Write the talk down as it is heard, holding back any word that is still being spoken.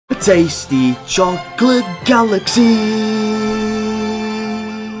tasty chocolate galaxy.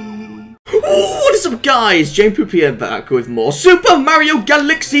 What is up, guys? Jane Poop here, back with more Super Mario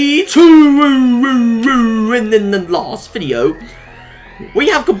Galaxy 2! And in the last video, we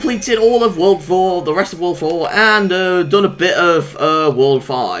have completed all of World 4, the rest of World 4, and done a bit of World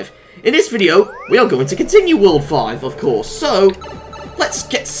 5. In this video, we are going to continue World 5, of course, so let's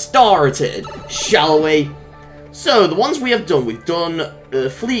get started, shall we? So, the ones we have done, we've done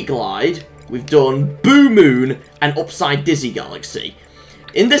Fleet Glide, we've done Boo Moon, and Upside Dizzy Galaxy.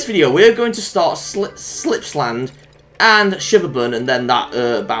 In this video, we're going to start Slipsland and Shiverbun, and then that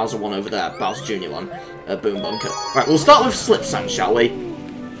Bowser one over there, Bowser Jr. one, Boom Bunker. Right, we'll start with Slipsland, shall we?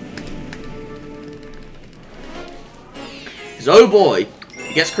 Because, oh boy,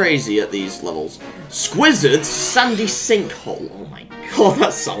 it gets crazy at these levels. Squizzard's Sandy Sinkhole. Oh my god,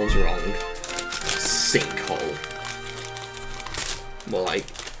 that sounds wrong. Sinkhole. More like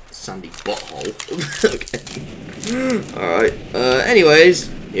sandy butthole. Okay. Alright. Anyways,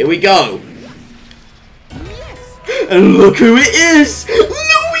 here we go. And look who it is!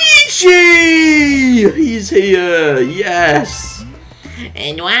 Luigi! He's here. Yes.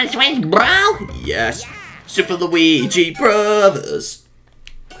 And you want to switch, bro? Yes. Super Luigi Brothers.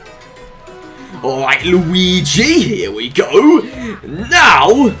 Alright, Luigi. Here we go.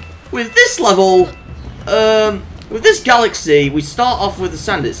 Now, with this level, with this galaxy, we start off with the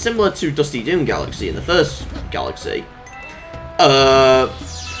sand. It's similar to Dusty Doom Galaxy in the first galaxy.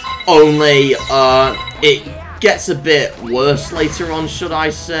 Only, it gets a bit worse later on, should I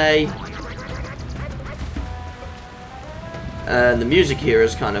say. And the music here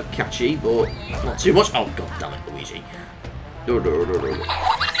is kind of catchy, but not too much. Oh, god damn it, Luigi.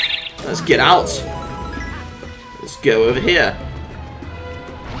 Let's get out. Let's go over here.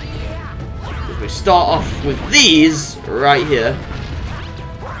 We start off with these right here,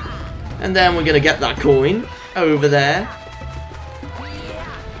 and then we're gonna get that coin over there.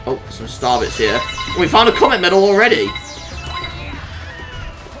 Oh, some star bits here. We found a comet medal already.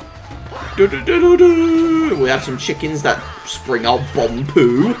 We have some chickens that spring out bomb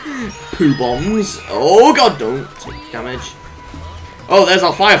poo bombs. Oh god, don't take damage. Oh, there's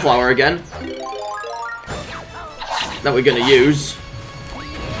our fire flower again that we're gonna use.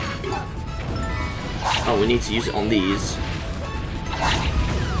 Oh, we need to use it on these.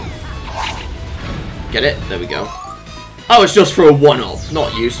 Get it? There we go. Oh, it's just for a one-off.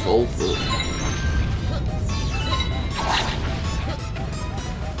 Not useful.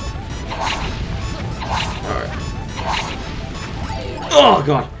 Alright. Oh,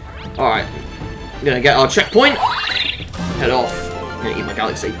 God. Alright. I'm gonna get our checkpoint. Head off. I'm gonna eat my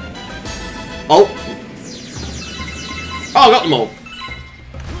galaxy. Oh. Oh, I got them all.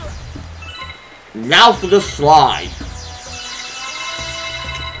 Now for the slide.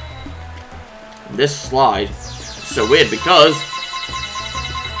 This slide is so weird because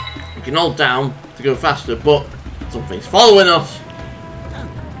you can hold down to go faster, but something's following us.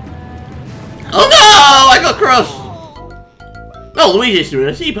 Oh no! I got crushed! Oh, Luigi's doing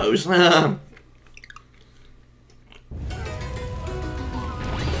a C-pose.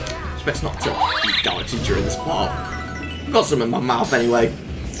 Expect not to eat galaxy during this part. I've got some in my mouth anyway.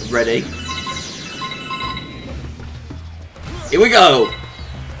 Ready. Here we go.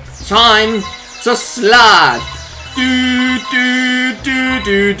 Time to slide. Do do do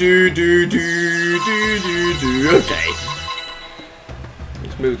do do do do do do. Okay.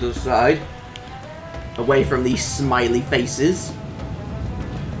 Let's move to the side. Away from these smiley faces.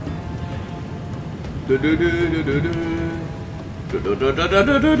 Do do do do do do. Do do do do do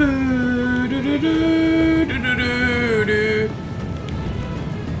do do do.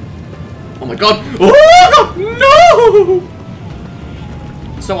 Oh my god! Oh no!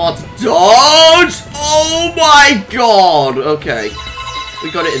 So hard to dodge! Oh my god! Okay. We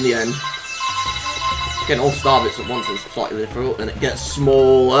got it in the end. Getting all star bits at once is slightly difficult, and it gets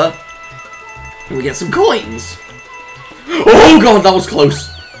smaller. And we get some coins! Oh god, that was close!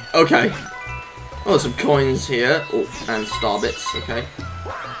 Okay. Oh, there's some coins here. Oh, and star bits, okay.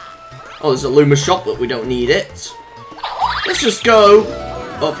 Oh, there's a Luma shop, but we don't need it. Let's just go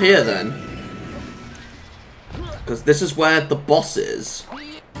up here then. Because this is where the boss is.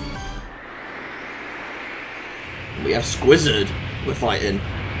 We have Squizzard we're fighting.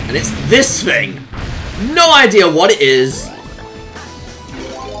 And it's this thing! No idea what it is.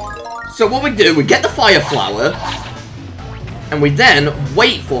 So what we do, we get the fire flower. And we then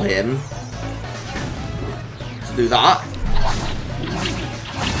wait for him to do that.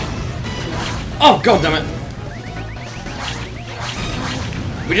 Oh, god damn it.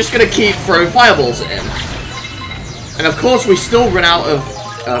 We're just gonna keep throwing fireballs at him. And of course we still run out of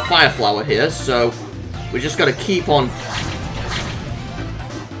fire flower here, so we just gotta keep on.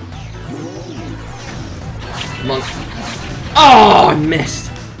 Come on. Oh, I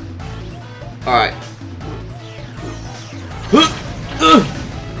missed. Alright.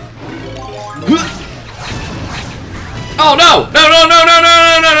 Oh no!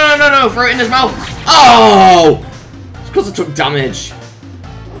 No! Throw it in his mouth. Oh! It's because I took damage.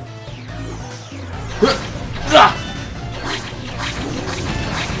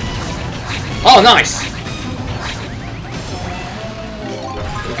 Oh, nice!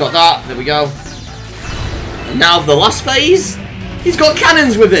 We've got that. There we go. And now the last phase. He's got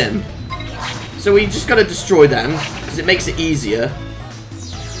cannons with him. So we just gotta destroy them, because it makes it easier.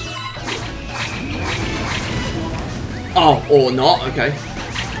 Oh, or not, okay.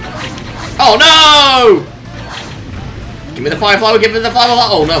 Oh no! Give me the fire flower, give me the fire flower.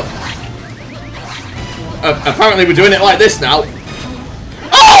 Oh no. Apparently we're doing it like this now.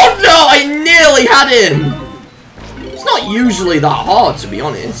 Oh no! I nearly had him! It's not usually that hard, to be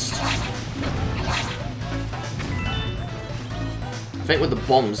honest. I think with the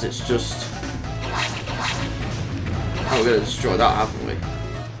bombs, it's just... Oh, we're gonna destroy that, haven't we?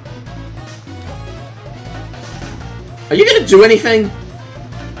 Are you gonna do anything?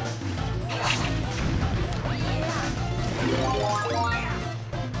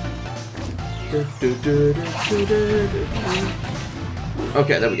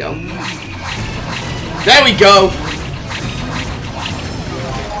 Okay, there we go. There we go!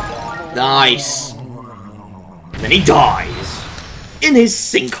 Nice! Then he dies. In his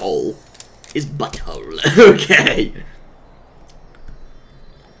sinkhole. His butthole. Okay.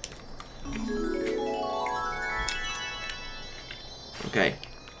 Okay.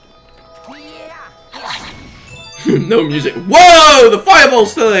 No music. Whoa! The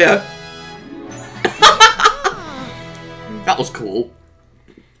fireball's still here! That was cool.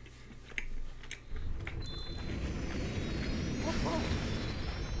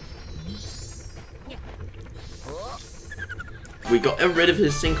 We got rid of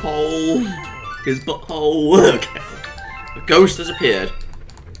his sinkhole. His butthole. Okay. The ghost has appeared.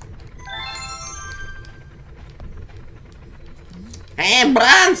 Hey, bro,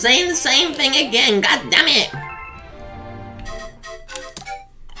 I'm saying the same thing again. God damn it.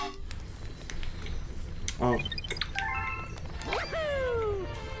 Oh.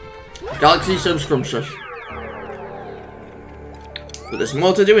 Galaxy so scrumptious. But there's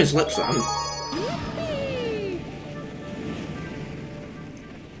more to do in Slip Sand.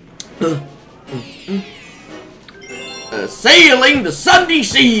 Sailing the sandy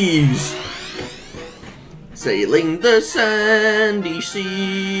seas! Sailing the sandy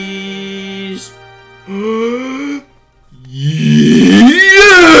seas.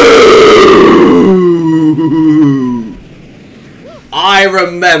 I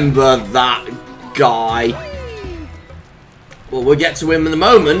remember that guy. Well, we'll get to him in a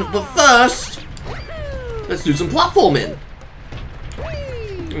moment, but first, let's do some platforming.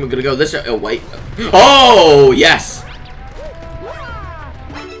 And we're gonna go this way. Oh, wait. Oh, yes!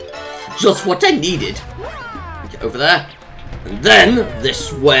 Just what I needed. Get over there. And then,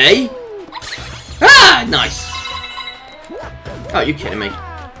 this way. Ah, nice. Oh, you kidding me?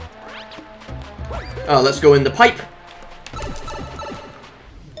 Oh, let's go in the pipe.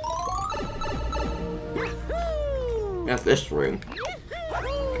 We have this room.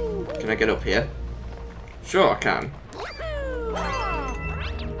 Can I get up here? Sure, I can.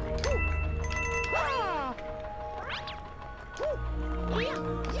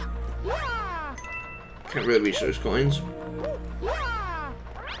 Can't really reach those coins.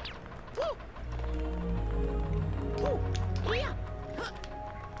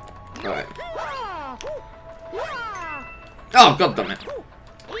 Alright. Oh, god damn it.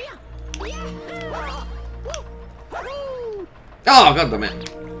 Oh, god damn it.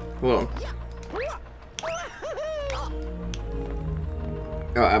 Hold on.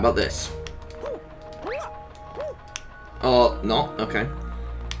 Alright, how about this? Oh, no, okay.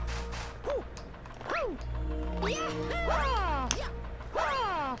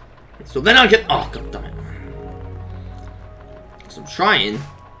 So then I get. Oh, god damn it. So I'm trying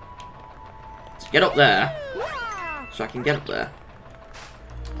to get up there so I can get up there.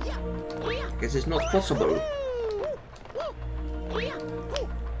 Guess it's not possible.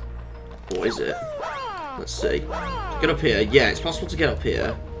 Or is it? Let's see. Get up here. Yeah, it's possible to get up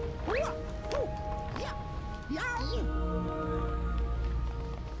here.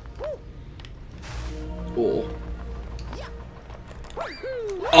 Or...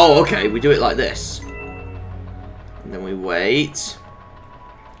 Oh, okay, we do it like this. And then we wait.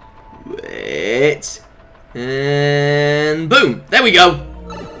 Wait. And boom! There we go!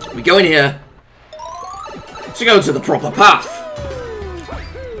 We go in here to go to the proper path.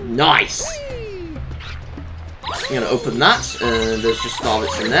 Nice. I'm gonna open that, and there's just star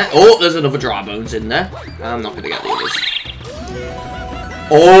bits in there. Oh, there's another dry bones in there. I'm not gonna get the others.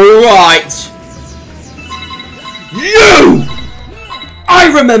 Alright! You!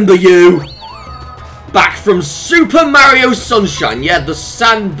 I remember you! Back from Super Mario Sunshine. Yeah, the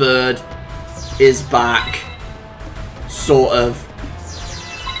Sandbird is back. Sort of.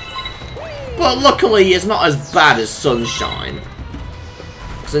 But luckily, it's not as bad as Sunshine.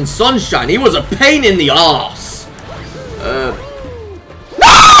 Because in Sunshine, he was a pain in the arse. No!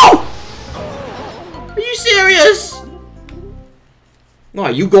 Are you serious? Why,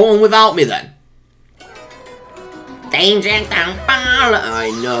 you go on without me then? Danger down ball.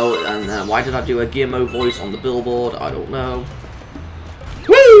 I know, and why did I do a Guillermo voice on the billboard? I don't know.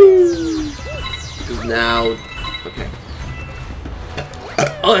 Woo! Because now... Okay.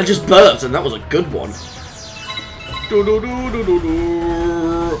 Oh, I just burped, and that was a good one. Do do do do do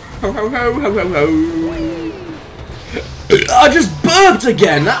do. Ho ho ho ho ho ho. I just burped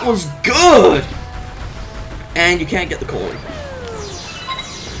again. That was good. And you can't get the coin.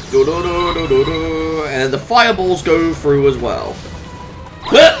 Do do do do do do. And the fireballs go through as well.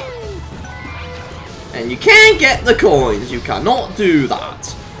 And you can't get the coins. You cannot do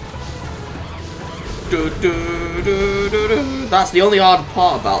that. Do, do, do, do, do. That's the only hard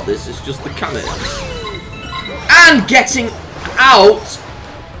part about this, it's just the cameras. And getting out!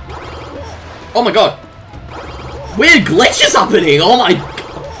 Oh my god. Weird glitches happening, oh my god.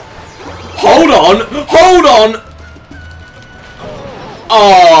 Hold on, hold on!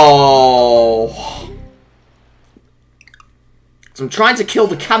 Oh. So I'm trying to kill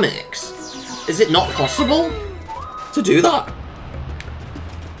the Kamix. Is it not possible to do that?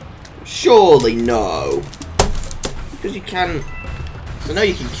 Surely no. Because you can... So now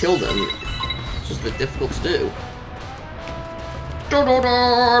you can kill them. It's just a bit difficult to do. Do do do do.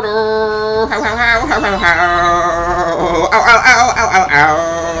 How how how how how how. Ow ow ow ow ow ow.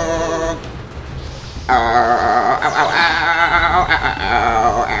 Ow ow ow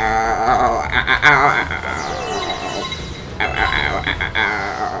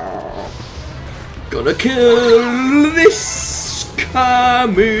ow. Gonna kill this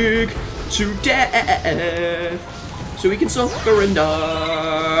comic to death, so we can suffer and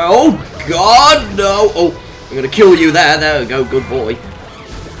die. Oh God, no! Oh, I'm gonna kill you there. There we go, good boy.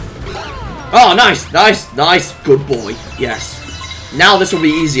 Oh, nice, nice, nice, good boy. Yes. Now this will be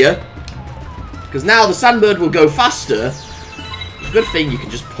easier, because now the Sandbird will go faster. It's a good thing you can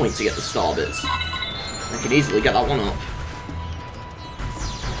just point to get the star bits. I can easily get that one up.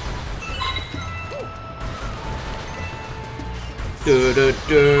 Do do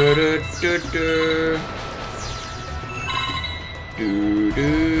do do do do. Do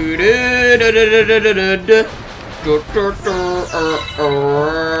do do do do do do do do. Do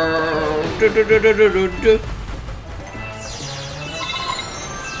do do do.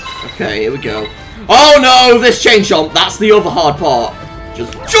 Okay, here we go. Oh no, this chain chomp, that's the other hard part.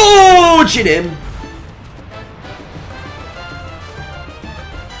 Just charging him.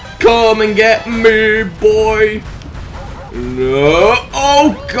 Come and get me, boy. No.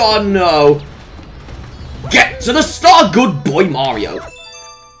 Oh God, no. Get to the star, good boy Mario.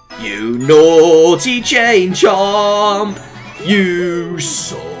 You naughty chain chomp. You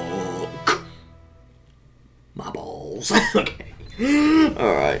suck. My balls. Okay.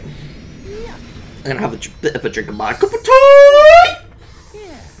 Alright. I'm gonna have a bit of a drink of my cup of tea.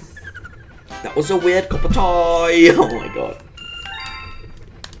 That was a weird cup of tea. Oh my God.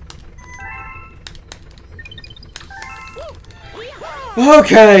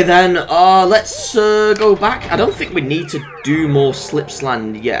 Okay then, let's go back. I don't think we need to do more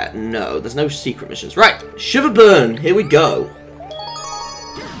Slipsland yet. No, there's no secret missions. Right, Shiver Burn, here we go.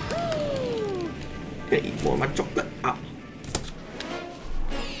 Gonna eat more of my chocolate. Ah.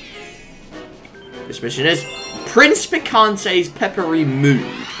 This mission is Prince Picante's Peppery Mood.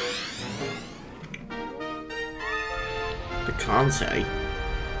 Picante?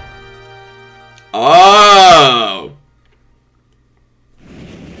 Oh!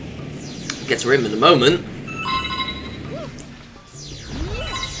 Get to him in a moment.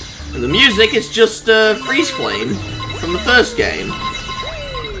 And the music is just Freeze Flame from the first game.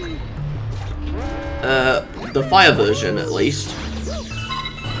 The fire version, at least.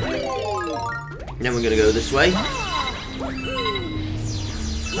 Then we're gonna go this way.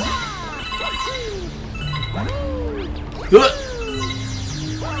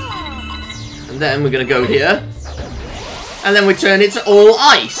 And then we're gonna go here. And then we turn it to all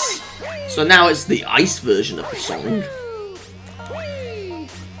ice. So now it's the ice version of the song.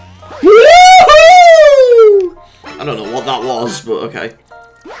 I don't know what that was, but okay.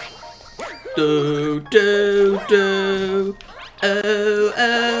 Do, do, do. Oh,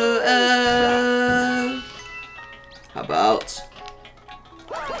 oh, oh. How about...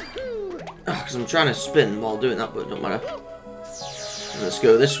 Because I'm trying to spin while doing that, but it don't matter. Let's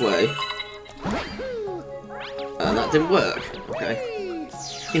go this way. And that didn't work. Okay.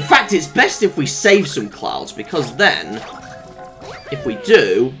 In fact, it's best if we save some clouds, because then, if we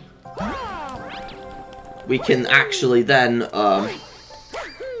do, we can actually then,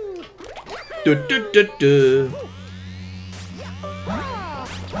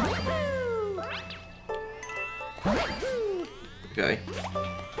 Okay.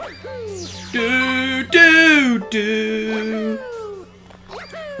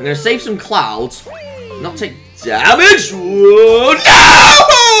 I'm gonna save some clouds, not take damage. Whoa,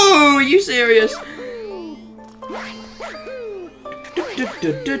 no! Are you serious?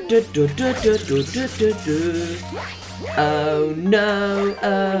 Oh no!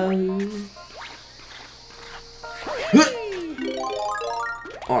 Oh.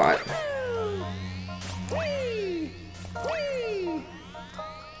 All right.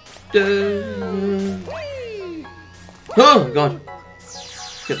 Oh god!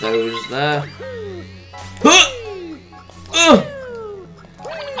 Get those there.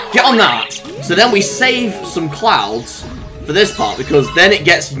 Get on that! So then we save some clouds for this part, because then it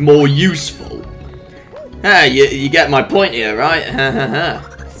gets more useful. Hey, you get my point here, right?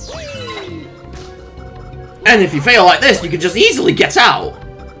 And if you fail like this, you can just easily get out.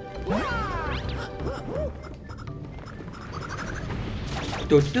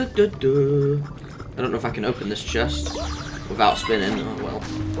 I don't know if I can open this chest without spinning. Oh well.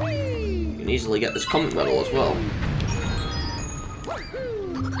 You can easily get this comet medal as well.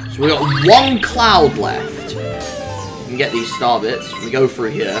 So we got one cloud left. You can get these star bits. We go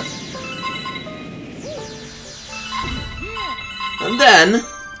through here. And then...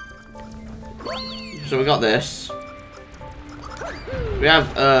 So we got this. We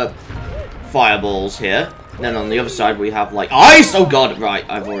have, fireballs here. And then on the other side we have, like, ice! Oh god, right,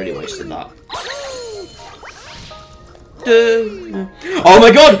 I've already wasted that. Oh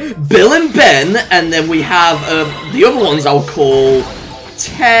my god! Bill and Ben, and then we have, the other ones I'll call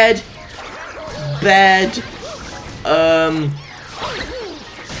Ted, Bed,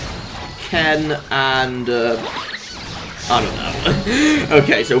 Ken, and, I don't know.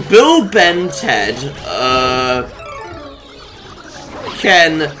 Okay, so Bill, Ben, Ted,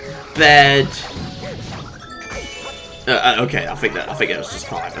 Ken, Bed... okay, I think it was just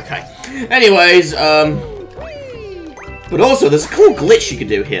 5, okay. Anyways, but also, there's a cool glitch you can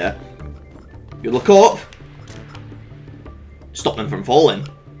do here. You look up, stop them from falling.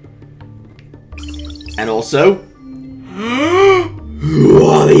 And also... Who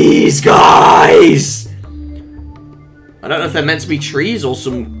are these guys? I don't know if they're meant to be trees or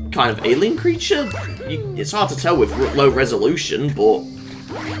some kind of alien creature. It's hard to tell with low resolution, but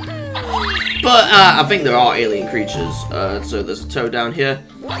I think there are alien creatures. So there's a toad down here.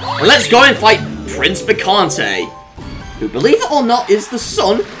 And let's go and fight Prince Bicante, who, believe it or not, is the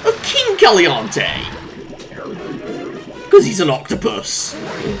son of King Caliante. Because he's an octopus.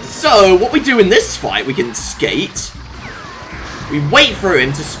 So, what we do in this fight, we can skate. We wait for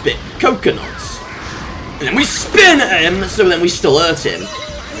him to spit coconuts. And then we spin at him, so then we still hurt him.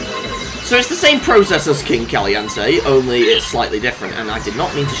 So it's the same process as King Caliante, only it's slightly different, and I did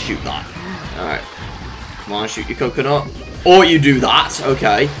not mean to shoot that. Alright. Come on, shoot your coconut. Or you do that,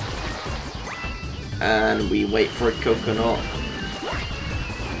 okay. And we wait for a coconut.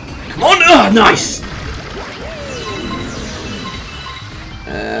 Come on! Nice!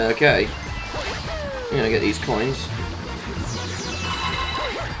 Okay. I'm gonna get these coins.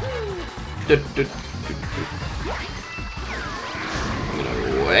 I'm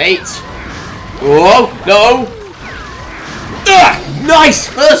gonna wait. Whoa! No! Nice!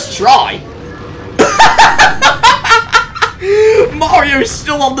 First try! Mario's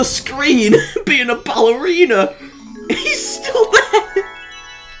still on the screen, being a ballerina. He's still there.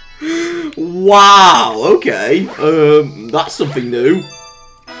 Wow, okay. That's something new.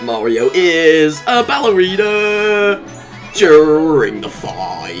 Mario is a ballerina during the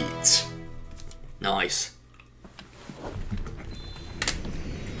fight. Nice.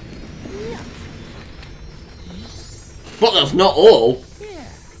 But that's not all.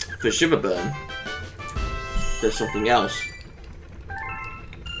 For Shiverburn, there's something else.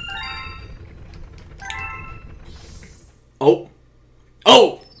 Oh.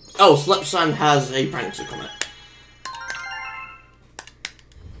 Oh! Oh, Slepsan has a Prankster comment.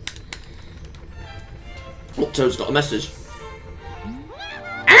 Oh, Toad's got a message.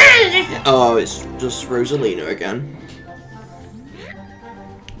 Ah! Oh, it's just Rosalina again.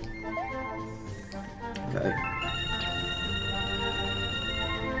 Okay.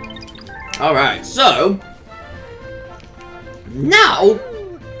 Alright, so... Now...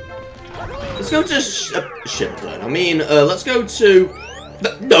 Let's go to Shiverburn. I mean, let's go to...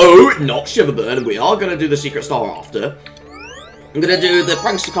 No, not Shiverburn. We are going to do the Secret Star after. I'm going to do the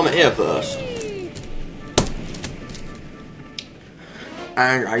Prankster Comet here first.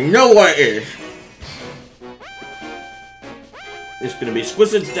 And I know what it is. It's going to be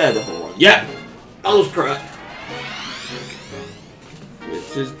Squizzard's Daredevil one. Yeah, that was correct.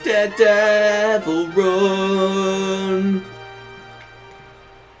 This is Daredevil Run.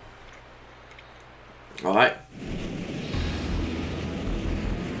 Alright.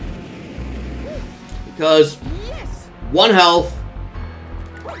 Because 1 health.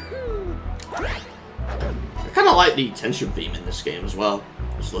 I kind of like the tension theme in this game as well.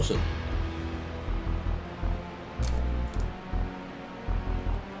 Just listen.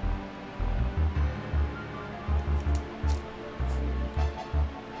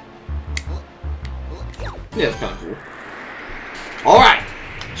 Yeah, it's kind of cool. Alright!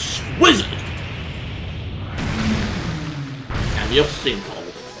 Wizard! And your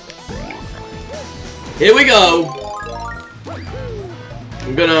sinkhole. Here we go!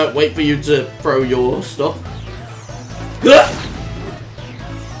 I'm gonna wait for you to throw your stuff.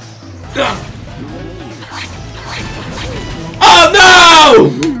 Oh no!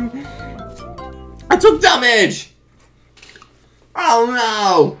 I took damage! Oh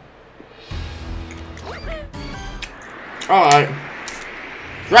no! Alright.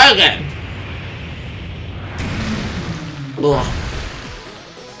 Try again! Ugh.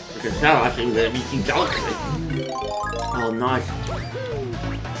 I can tell I think they're meeting Galaxy. Oh, nice.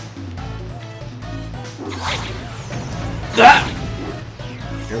 That!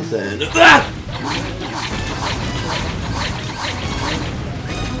 And then that!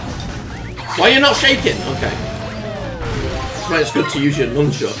 Why are you not shaking? Okay. Well, it's good to use your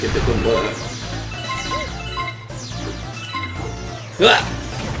nunchuck if it doesn't work.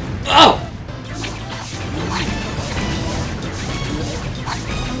 Oh!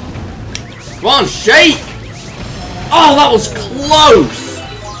 Come on, shake! Oh, that was close!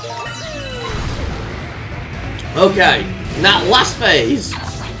 Okay, now last phase.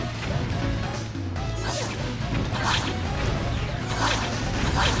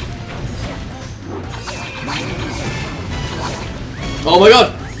 Oh my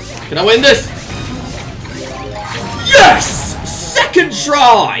god! Can I win this? Yes! Second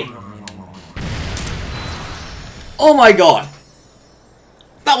try! Oh my god.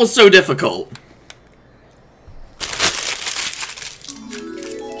 That was so difficult. Sure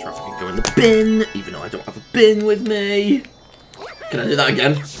if I can go in the bin, even though I don't have a bin with me. Can I do that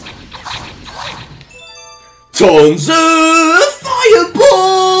again? Tons of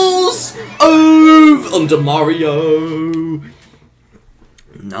fireballs! Oh, under Mario.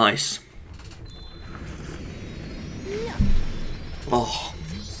 Nice. Oh.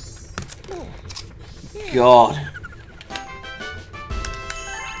 God.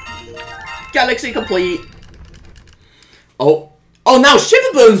 Galaxy complete. Oh. Oh, now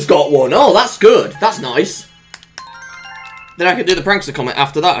Shiverburn's got one. Oh, that's good. That's nice. Then I can do the Prankster Comet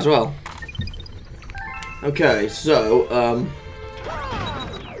after that as well. Okay, so,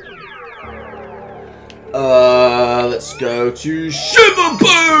 let's go to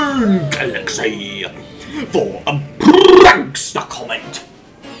Shiverburn Galaxy for a Prankster Comet.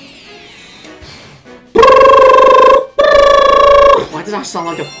 Why did I sound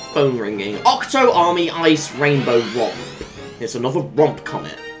like a phone ringing? Octo Army Ice Rainbow Romp. It's another Romp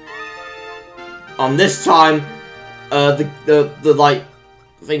Comet. On this time, the like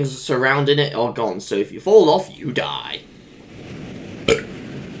things surrounding it are gone. So if you fall off, you die.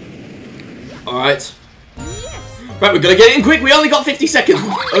 All right. Right, we're gonna get in quick. We only got 50 seconds.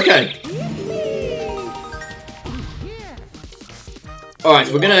 Okay. All right,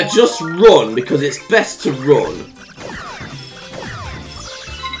 so we're gonna just run because it's best to run.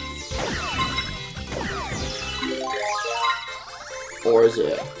 Or is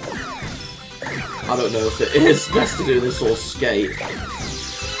it? I don't know if it is best to do this or skate.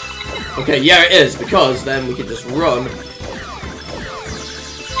 Okay, yeah it is, because then we can just run.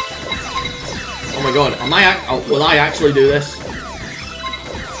 Oh my god, will I actually do this?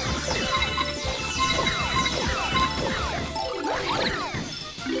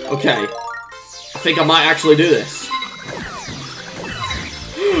 Okay. I think I might actually do this.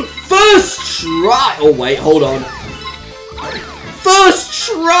 First try! Oh wait, hold on. First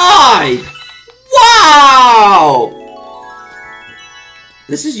try! Wow!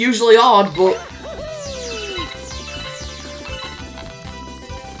 This is usually hard, but...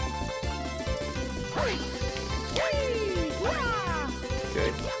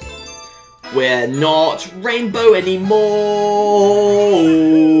 Okay. We're not rainbow anymore!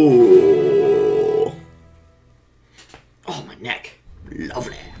 Oh, my neck.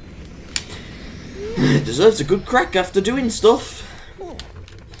 Lovely. It deserves a good crack after doing stuff.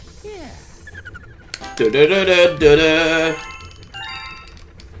 Da da da da da da.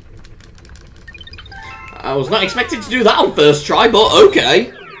 I was not expecting to do that on first try, but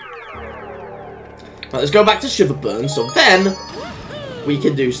okay. Right, let's go back to Shiverburn, so then we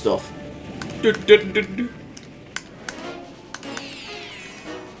can do stuff.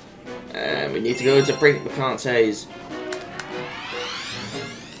 And we need to go to Brink McCarthy's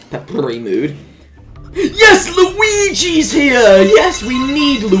peppery mood. Yes, Luigi's here! Yes, we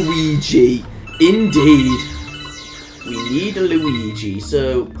need Luigi. Indeed. We need a Luigi.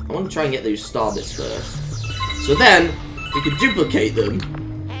 So, I want to try and get those star bits first. So then, we can duplicate them.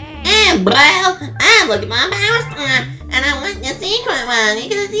 Bro, I look at my power star, and I want the secret one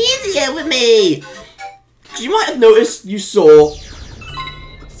because it's easier with me. You might have noticed you saw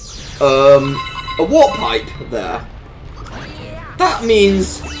a warp pipe there. That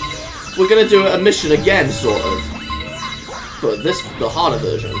means we're gonna do a mission again, sort of. But the harder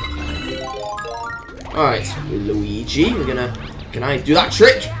version. Alright, Luigi, we're gonna... Can I do that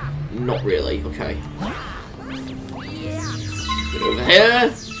trick? Not really, okay. Get over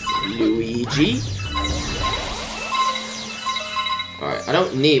here. Luigi. Alright,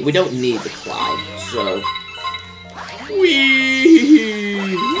 we don't need the cloud, so...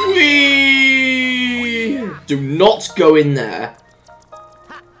 Whee! Whee! Do not go in there.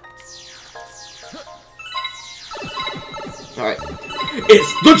 Alright.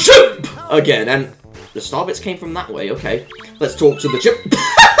 It's the chimp! Again, and the star bits came from that way, okay. Let's talk to the chimp.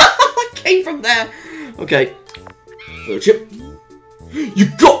 Came from there. Okay. The chimp. You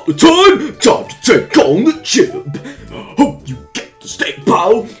got the time? Time to take on the chimp. Hope you get the steak,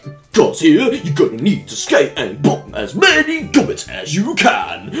 pal. Cause here, you're gonna need to skate and bomb as many gummits as you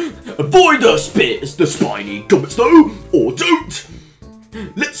can. Avoid the spiny gummits though, or don't.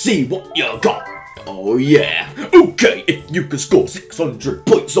 Let's see what you got. Oh yeah. Okay, if you can score 600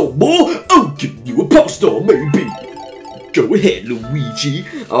 points or more, I'll give you a power star maybe. Go ahead, Luigi.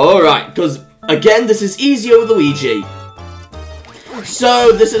 Alright, because again, this is easier with Luigi.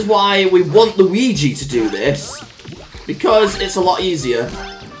 So, this is why we want Luigi to do this. Because it's a lot easier.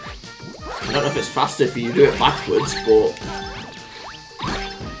 I don't know if it's faster if you do it backwards, but...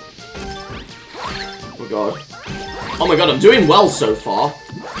 Oh my god. Oh my god, I'm doing well so far.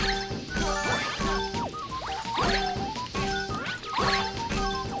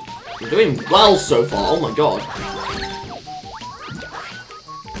 I'm doing well so far, oh my god.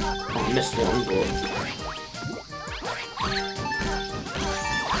 Oh, I missed one, but...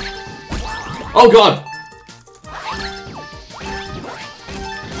 Oh god!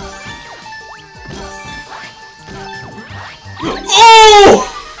 Oh!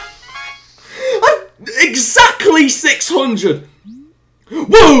 Exactly 600!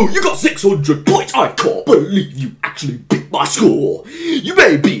 Whoa, you got 600 points! I can't believe you actually beat my score! You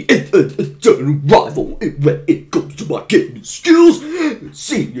may be an eternal rival when it comes to my gaming skills.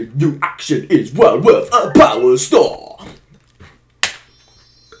 Seeing your new action is well worth a power star.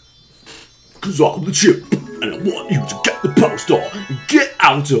 Cause I'm the chimp, and I want you to get the power star and get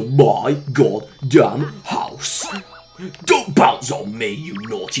out of my goddamn house. Don't bounce on me, you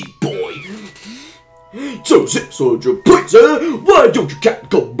naughty boy. So 600 points, why don't you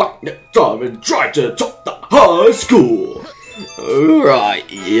come back next time and try to top the high score?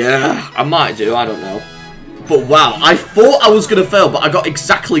 Alright, yeah, I might do, I don't know. But wow, I thought I was gonna fail, but I got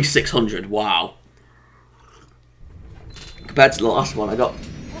exactly 600, wow. Compared to the last one,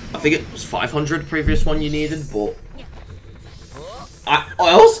 I think it was 500 previous one you needed, but...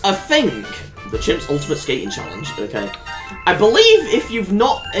 I think the Chimp's Ultimate Skating Challenge, okay. I believe if you've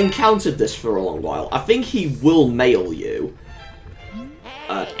not encountered this for a long while, I think he will mail you.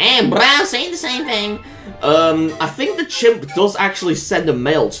 And Brown saying the same thing. I think the Chimp does actually send a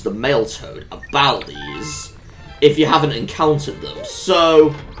mail to the Mail Toad about these, if you haven't encountered them.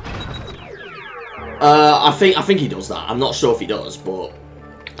 So, I think he does that. I'm not sure if he does, but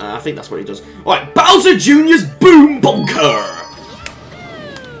I think that's what he does. Alright, Bowser Jr.'s Boom Bunker!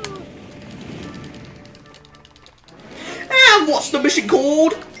 And what's the mission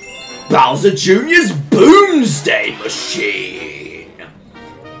called? Bowser Jr.'s Boomsday Machine!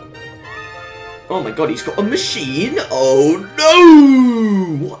 Oh my god, he's got a machine? Oh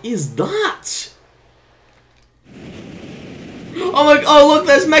no! What is that? Oh my, oh look,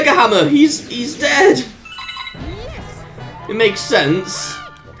 there's Mega Hammer. He's dead. It makes sense.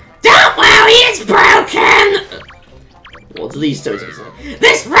 Don't worry, it's broken! What do these totals say?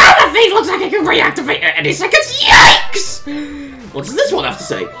 This roller feed looks like it can reactivate at any second. Yikes! What does this one have to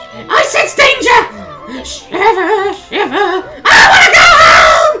say? I sense danger! Shiver, shiver. I wanna go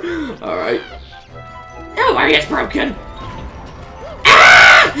home! Alright. Don't worry, it's broken.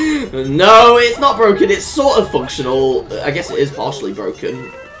 No, it's not broken. It's sort of functional. I guess it is partially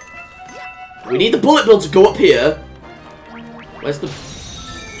broken. We need the bullet bill to go up here. Where's the...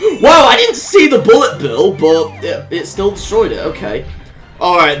 Whoa, I didn't see the bullet bill, but it still destroyed it. Okay.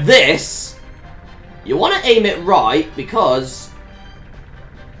 Alright, this... You want to aim it right, because...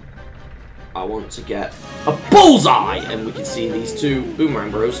 I want to get a bullseye! And we can see these two boomerang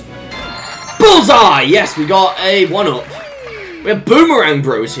bros. Bullseye! Yes, we got a 1-up. We have boomerang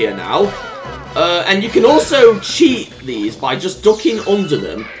bros here now. And you can also cheat these by just ducking under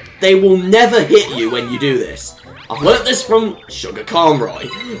them. They will never hit you when you do this. I've learnt this from Sugar Conroy.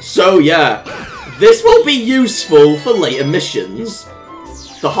 So yeah, this will be useful for later missions.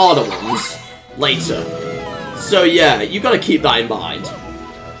 The harder ones. Later. So yeah, you gotta keep that in mind.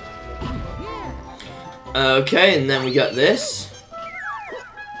 Okay, and then we got this.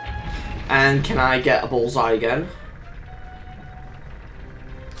 And can I get a bullseye again?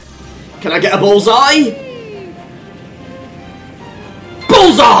 Can I get a bullseye?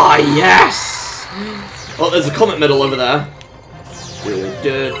 Bullseye! Yes! Oh, there's a comet medal over there.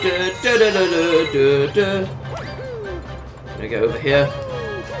 Gonna go over here.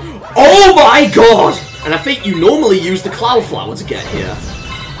 Oh my god! And I think you normally use the cloud flower to get here.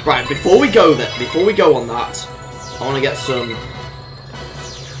 Right, before we go on that, I wanna get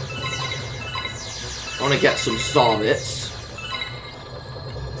some star bits.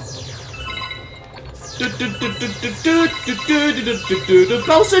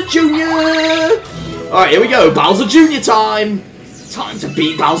 Bowser Jr. Alright, here we go. Bowser Jr. time. Time to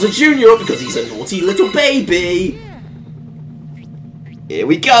beat Bowser Jr. up because he's a naughty little baby. Here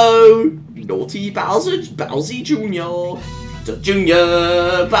we go. Naughty Bowser Jr.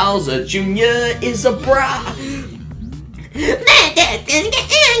 Bowser Jr. is a brat. My dad's gonna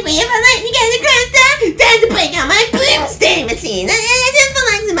get angry if I let me get the grand time to break out my broomstick machine. I just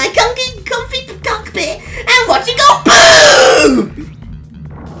relax in my comfy cockpit and watch it go boom!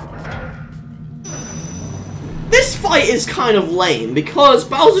 This fight is kind of lame because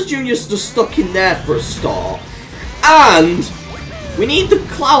Bowser Jr.'s just stuck in there for a start. And we need the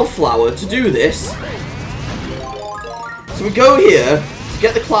Cloud Flower to do this. So we go here to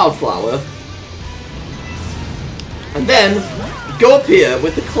get the Cloud Flower. And then, go up here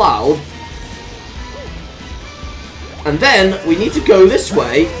with the cloud. And then, we need to go this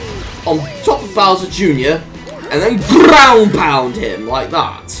way, on top of Bowser Jr., and then ground pound him, like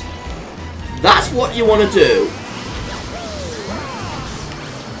that. That's what you want to do.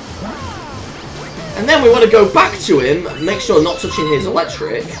 And then we want to go back to him, make sure not touching his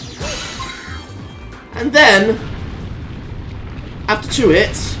electric. And then, after 2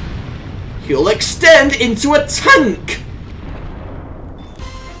 hits, he'll extend into a tank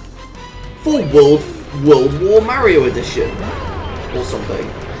for World War Mario Edition or something.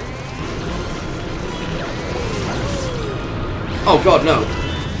 Oh god, no.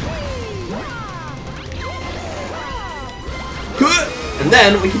 And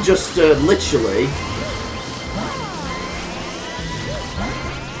then we can just literally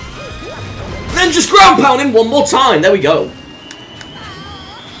then just ground pound him one more time. There we go.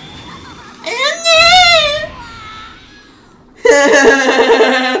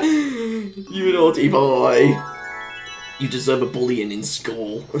 You naughty boy. You deserve a bullying in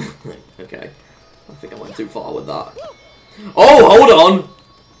school. Okay. I think I went too far with that. Oh, hold on.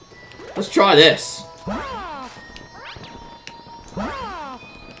 Let's try this.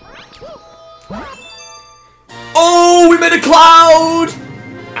 Oh, we made a cloud!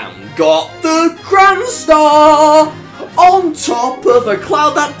 And got the Grand Star on top of a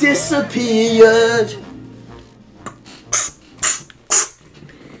cloud that disappeared.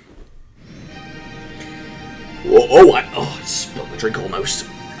 I spilled the drink almost.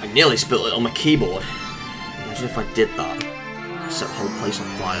 I nearly spilled it on my keyboard. Imagine if I did that. Set the whole place on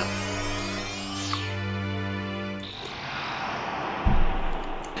fire.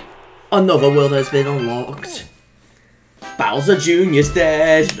 Another world has been unlocked. Bowser Jr.'s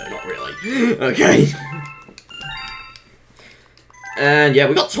dead. No, not really. Okay. And yeah,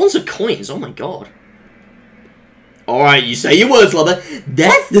 we got tons of coins. Oh my god. Alright, you say your words, lover.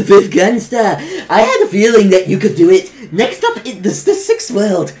 That's the 5th Grand Star. I had a feeling that you could do it. Next up is the 6th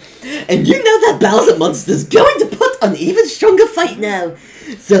world. And you know that Bowser monster's going to put an even stronger fight now.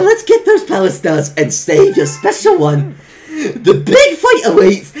 So let's get those power stars and save your special one. The big fight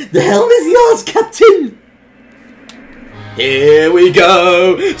awaits. The helm is yours, Captain. Here we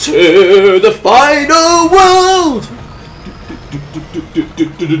go to the final world.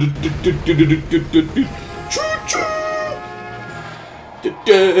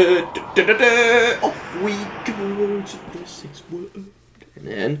 Off we go to the sixth world. And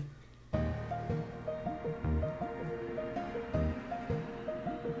then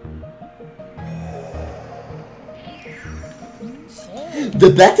the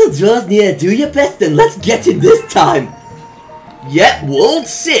battle draws near. Do your best and let's get in this time. Yep, World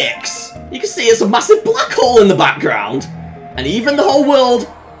 6. You can see it's a massive black hole in the background. And even the whole world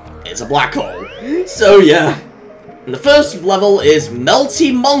is a black hole. So yeah. And the first level is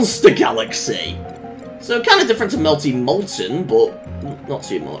Melty Monster Galaxy. So kind of different to Melty Molten, but not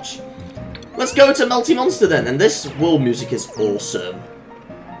too much. Let's go to Melty Monster then. And this world music is awesome.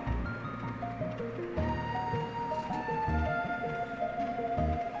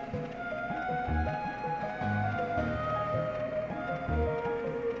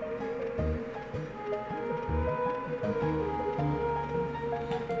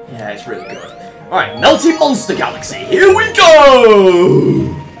 Yeah, it's really good. Alright, Melty Monster Galaxy, here we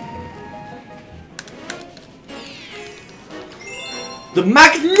go! The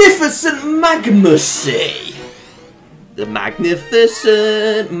Magnificent Magma Sea! The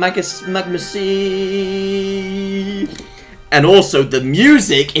Magnificent Magma Sea! And also, the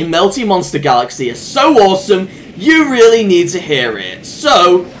music in Melty Monster Galaxy is so awesome, you really need to hear it.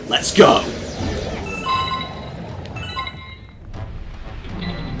 So, let's go!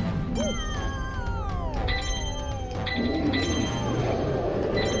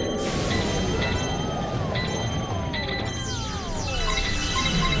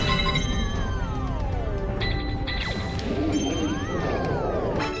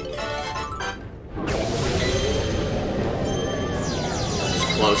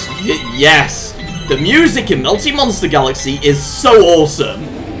 Yes! The music in Melty Monster Galaxy is so awesome!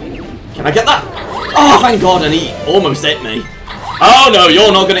 Can I get that? Oh, thank God, and he almost ate me. Oh no,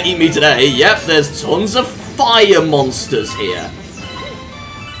 you're not gonna eat me today. Yep, there's tons of fire monsters here.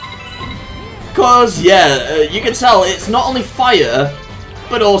 Because, yeah, you can tell it's not only fire,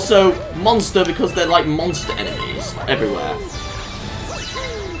 but also monster because they're like monster enemies everywhere.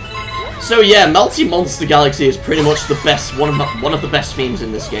 So yeah, Melty Monster Galaxy is pretty much the best, one of the best themes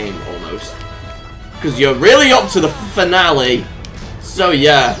in this game, almost. Because you're really up to the finale, so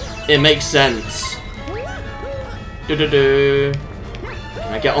yeah, it makes sense. Can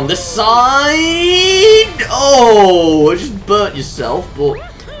I get on this side? Oh, just burnt yourself, but...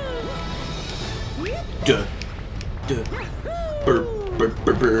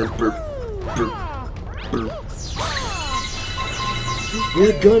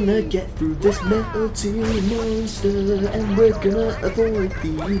 We're gonna get through this Melty Monster, and we're gonna avoid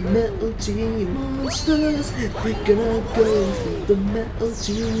the Melty Monsters. We're gonna go through the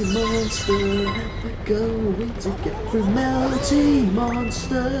Melty Monster. We're going to get through Melty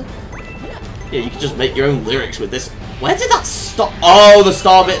Monster. Yeah, you can just make your own lyrics with this. Where did that stop? Oh, the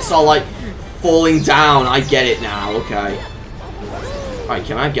star bits are like falling down. I get it now. Okay. Alright,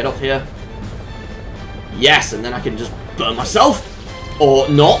 can I get up here? Yes, and then I can just burn myself. Or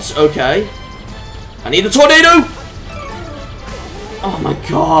not, okay. I need the tornado! Oh my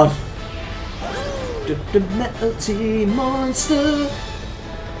God. The Melty Monster.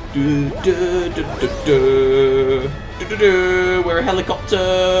 We're a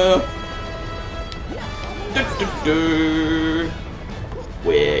helicopter.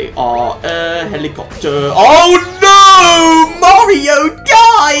 We are a helicopter. Oh no! Mario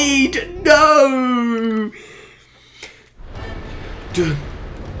died! No! We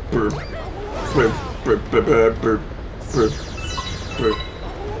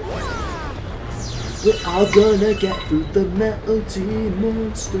are gonna get through the Melty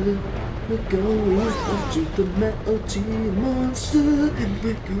Monster. We're going up to the Melty Monster.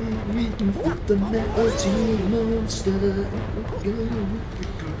 We're going through the Melty Monster. We're going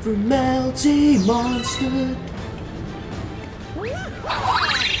through Melty Monster.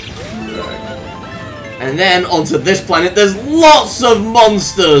 And then onto this planet, there's lots of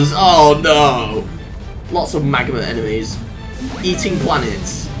monsters! Oh no! Lots of magma enemies. Eating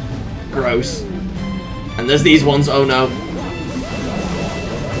planets. Gross. And there's these ones, oh no.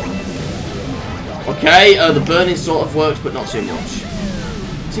 Okay, the burning sort of works, but not too much.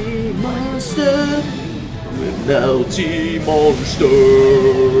 Melty Monster. Melty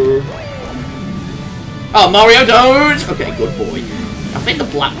Monster. Oh, Mario, don't! Okay, good boy. I think the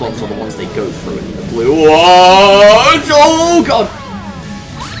black ones are the ones they go through and the blue. Oh god!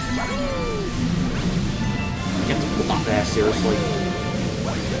 You have to put that there, seriously.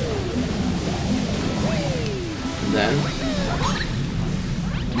 And then...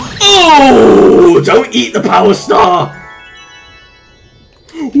 Oh! Don't eat the power star!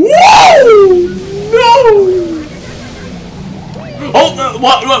 Whoa! No! Oh,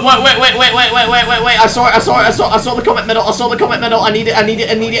 wait, I saw the comet medal, I need it,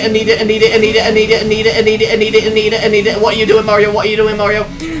 What are you doing, Mario?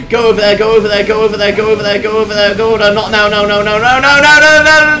 Go over there, not now, no.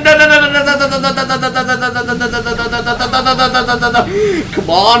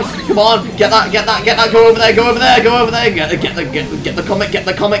 Come on, get that, go over there, get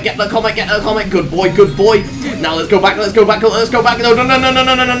the comet, good boy. Now let's go back, no.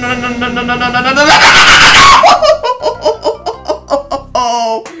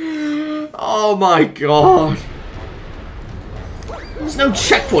 Oh my god. There's no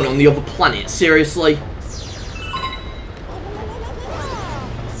checkpoint on the other planet, seriously.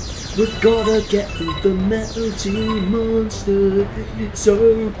 We're gonna get through the Melty monster.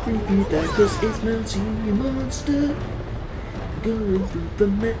 So creepy that cause it's Melty monster. Going through the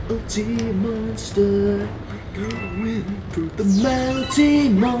Melty monster. Going through the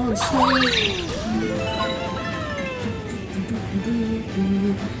Melty monster.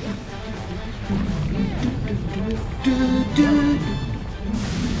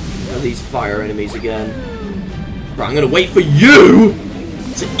 These fire enemies again. Right, I'm gonna wait for you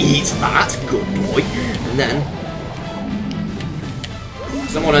to eat that, good boy, and then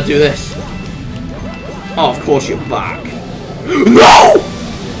I want to do this. Oh, of course you're back. No!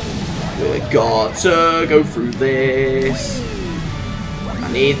 We got to go through this.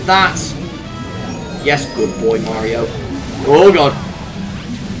 I need that. Yes, good boy, Mario. Oh god.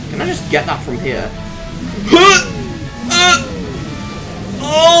 Can I just get that from here?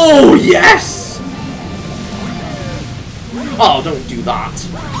 Oh, yes! Oh, don't do that.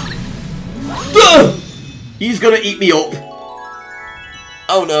 He's gonna eat me up.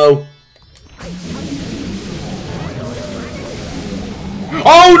 Oh, no.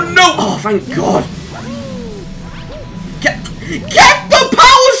 Oh, no! Oh, thank God. Get the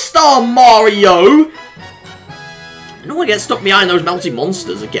power star, Mario! I don't want to get stuck behind those melty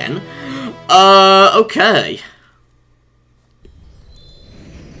monsters again. Okay.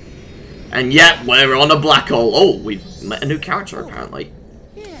 And yet, we're on a black hole. Oh, we've met a new character, apparently.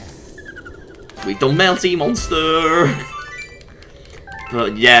 We've done Melty Monster.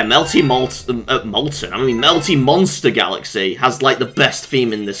 But yeah, Melty Monster Galaxy has, like, the best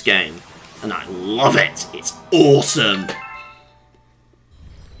theme in this game. And I love it. It's awesome.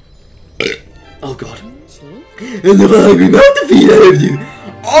 Oh, God. Another hungry mouth to feed out of you.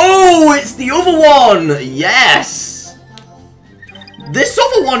 Oh, it's the other one. Yes. This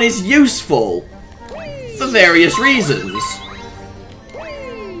other one is useful for various reasons.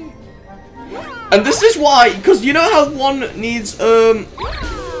 And this is why, because you know how one needs, star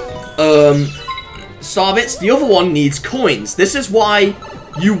bits? The other one needs coins. This is why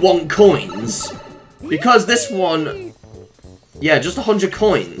you want coins. Because this one, yeah, just 100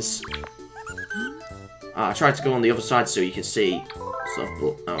 coins. I tried to go on the other side so you can see stuff,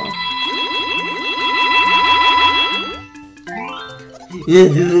 but, oh.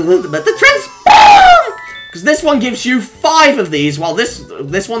 But the transform! Because this one gives you 5 of these, while this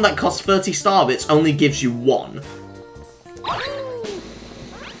one that costs 30 star bits only gives you 1.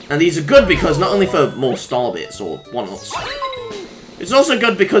 And these are good because not only for more star bits or 1-ups, it's also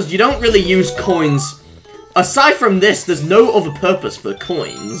good because you don't really use coins. Aside from this, there's no other purpose for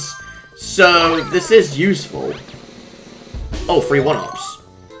coins. So this is useful. Oh, free 1-ups.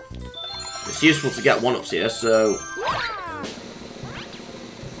 It's useful to get 1-ups here, so...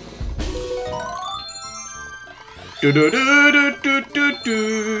 Oh,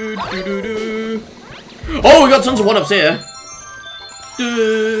 we got tons of 1-ups here.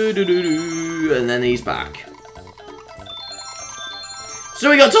 And then he's back.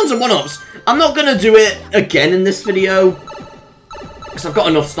 So we got tons of 1-ups. I'm not gonna do it again in this video, because I've got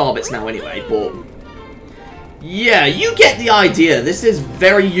enough star bits now anyway, but... yeah, you get the idea. This is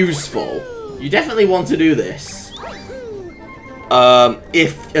very useful. You definitely want to do this.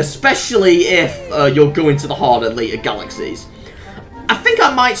 Especially if you're going to the harder later galaxies. I think I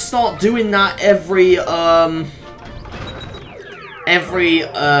might start doing that every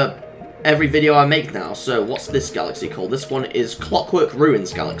video I make now. So what's this galaxy called? This one is Clockwork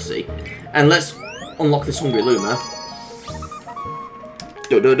Ruins Galaxy. And let's unlock this Hungry Luma.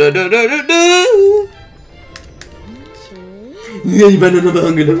 Even another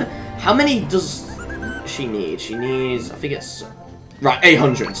hunger. How many does she need? She needs, I think it's, right,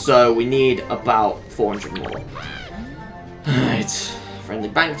 800. So we need about 400 more. Alright. Friendly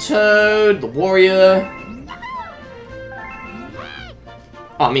Bank Toad, the Warrior.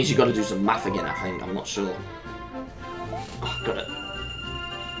 Oh, it means you gotta do some math again, I think. I'm not sure. Oh, got it.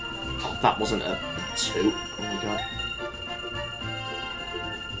 Oh, that wasn't a 2. Oh my god.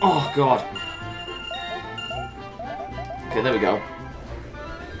 Oh god. Okay, there we go.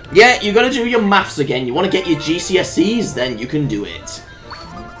 Yeah, you gotta do your maths again. You wanna get your GCSEs, then you can do it.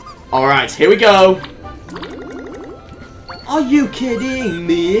 Alright, here we go. Are you kidding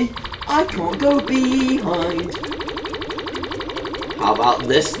me? I can't go behind. How about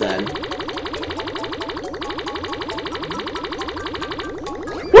this then?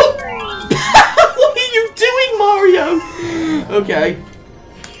 What? What are you doing, Mario? Okay.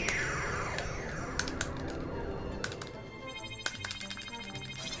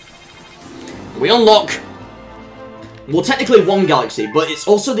 We unlock, well, technically one galaxy, but it's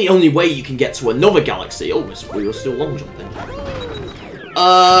also the only way you can get to another galaxy. Oh, we were still long jumping.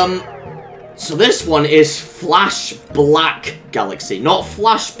 So this one is Flash Black Galaxy, not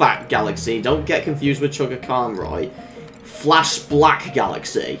Flashback Galaxy. Don't get confused with Chugga Khan, Roy. Flash Black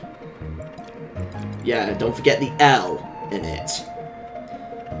Galaxy. Yeah, don't forget the L in it.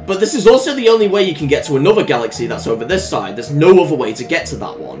 But this is also the only way you can get to another galaxy that's over this side. There's no other way to get to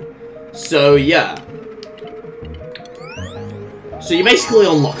that one. So, yeah. So you basically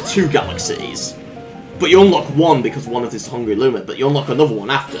unlock 2 galaxies. But you unlock one because one of this Hungry Lumen, but you unlock another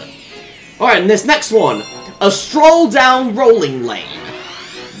one after. Alright, and this next one. A Stroll Down Rolling Lane.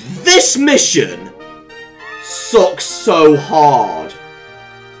 This mission sucks so hard.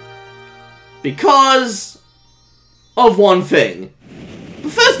 Because of one thing.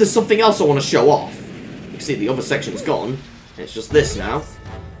 But first, there's something else I want to show off. You can see the other section's gone. It's just this now.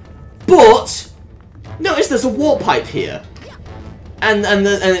 But notice there's a warp pipe here. And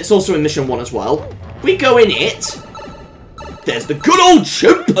it's also in mission 1 as well. We go in it. There's the good old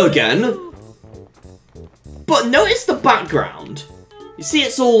chimp again. But notice the background. You see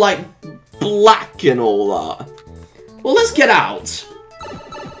it's all like black and all that. Well, let's get out.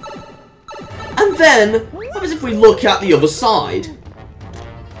 And then, what happens if we look at the other side?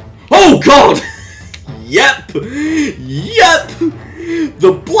 Oh god! Yep! Yep!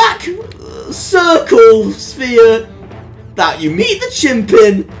 The black circle sphere that you meet the chimp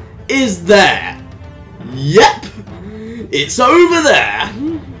in is there. Yep! It's over there!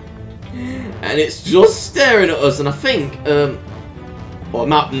 And it's just staring at us, and I think, well,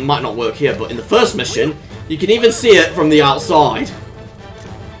 it might not work here, but in the first mission, you can even see it from the outside.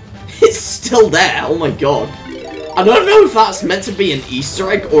 It's still there, oh my god. I don't know if that's meant to be an Easter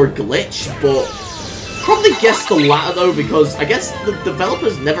egg or a glitch, but probably guess the latter though, because I guess the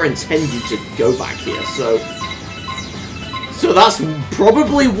developers never intended to go back here, so that's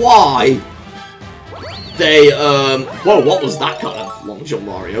probably why they, whoa, what was that kind of long jump,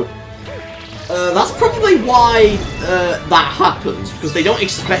 Mario? That's probably why that happens, because they don't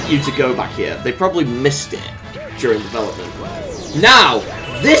expect you to go back here. They probably missed it during development. Now,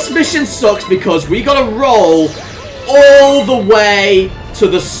 this mission sucks because we gotta roll all the way to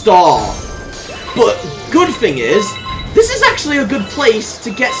the star. But good thing is, this is actually a good place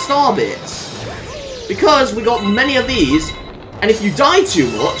to get star bits. Because we got many of these, and if you die too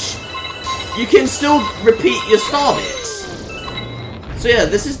much, you can still repeat your star bits. So yeah,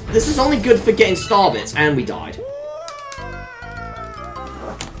 this is only good for getting star bits, and we died.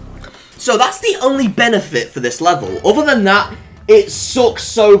 So that's the only benefit for this level. Other than that, it sucks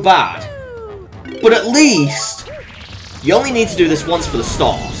so bad. But at least you only need to do this once for the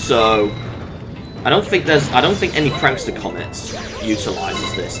star. So I don't think any Prankster Comets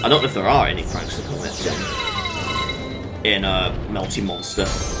utilizes this. I don't know if there are any Prankster Comets in Melty Monster.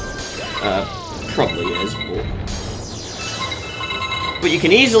 Probably is, but you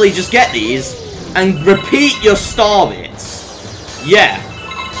can easily just get these and repeat your star bits. Yeah.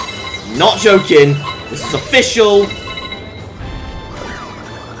 Not joking. This is official.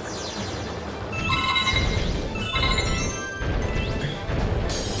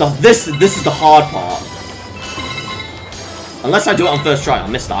 This is the hard part. Unless I do it on first try, I'll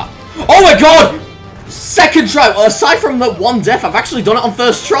miss that. Oh my god! Second try! Well, aside from the one death, I've actually done it on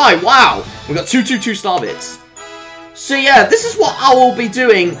first try. Wow! We got 2 star bits. So yeah, this is what I will be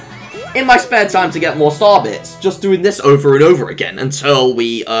doing in my spare time to get more star bits. Just doing this over and over again until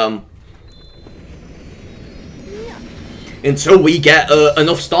we get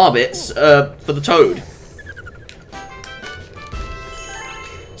enough star bits for the Toad.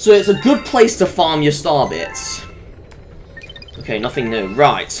 So it's a good place to farm your star bits. Okay, nothing new.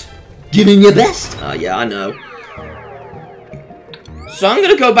 Right. Giving your best. Yeah, I know. So I'm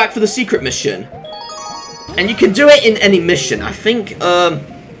gonna go back for the secret mission. And you can do it in any mission. I think,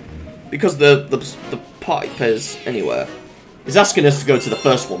 because the pipe is anywhere. It's asking us to go to the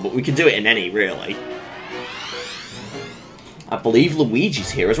first one, but we can do it in any, really. I believe Luigi's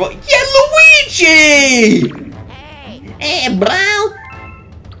here as well. Yeah, Luigi! Hey, bro.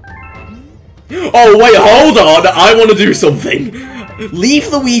 Oh, wait, hold on. I want to do something.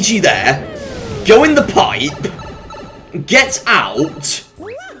 Leave Luigi there. Go in the pipe. Get out.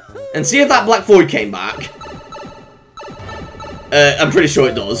 And see if that Black Void came back. I'm pretty sure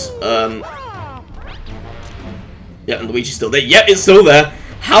it does. Yeah, and Luigi's still there. Yep, it's still there.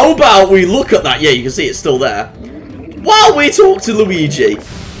 How about we look at that? Yeah, you can see it's still there. While we talk to Luigi.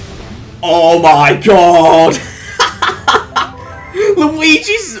 Oh my god.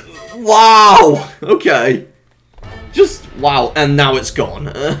 Luigi's... Wow. Okay. Just... Wow. And now it's gone.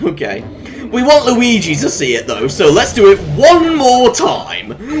 Okay. We want Luigi to see it, though. So let's do it one more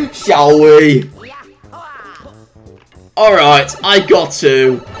time. Shall we? Alright. I got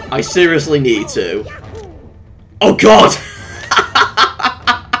to. I seriously need to. Oh, God.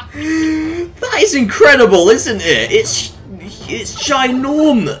 That is incredible, isn't it? It's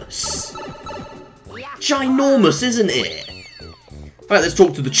ginormous. Ginormous, isn't it? Alright, let's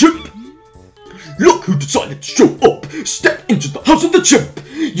talk to the chimp. Look who decided to show up! Step into the house of the chimp!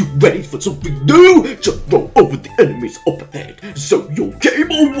 You ready for something new? Just roll over the enemies up ahead. So your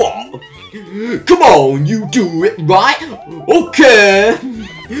game or what? Come on, you do it right? Okay!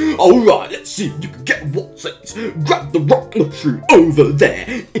 Alright, let's see if you can get what's it. Grab the rock mushroom over there.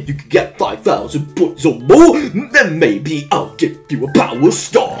 If you can get 5,000 points or more, then maybe I'll give you a power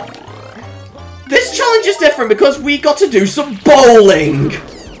star. This challenge is different because we got to do some bowling!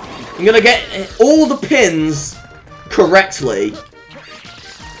 I'm gonna get all the pins correctly,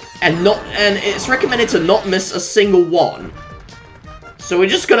 and it's recommended to not miss a single one. So we're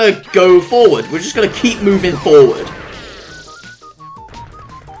just gonna go forward. We're just gonna keep moving forward.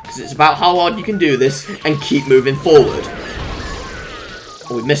 Because it's about how hard you can do this and keep moving forward.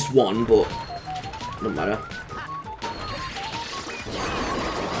 Oh, we missed one, but doesn't matter.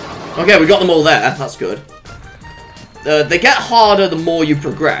 Okay, we got them all there. That's good. They get harder the more you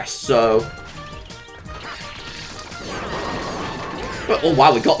progress, so... Oh,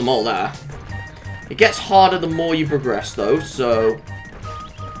 wow, we got them all there. It gets harder the more you progress, though, so...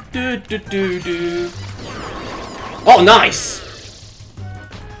 Oh, nice!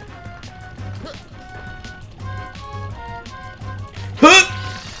 Huh!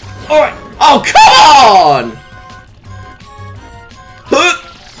 Alright. Oh, come on! Huh!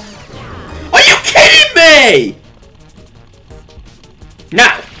 Are you kidding me?!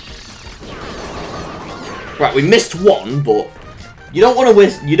 Now! Right, we missed one, but you don't want to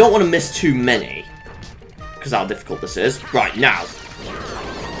miss too many. Because how difficult this is. Right, now.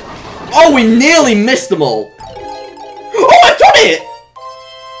 Oh, we nearly missed them all! Oh, I've done it!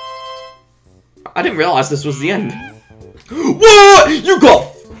 I didn't realise this was the end. What? You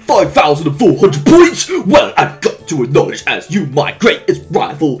got 5,400 points? Well, I've got to acknowledge as you my greatest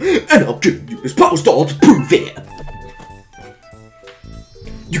rival, and I'll give you this power star to prove it.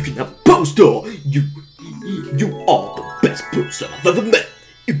 You can have a power star. You are the best person I've ever met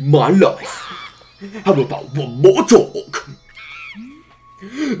in my life. How about one more talk?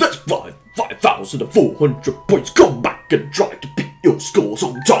 That's 5,400 points. Come back and try to beat your score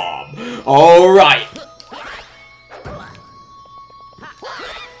sometime. Alright.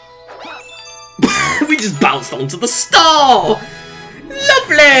 We just bounced onto the star.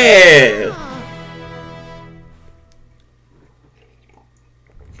 Lovely.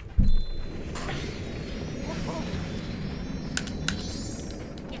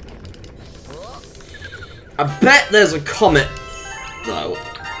 I bet there's a comet, though.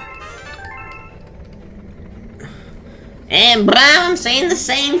 And bro, I'm saying the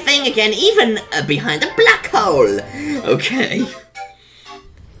same thing again, even behind a black hole. Okay.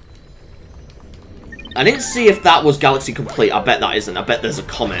 I didn't see if that was Galaxy Complete. I bet that isn't. I bet there's a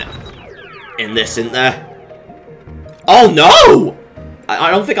comet in this, isn't there? Oh, no! I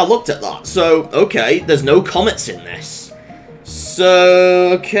don't think I looked at that. So, okay, there's no comets in this.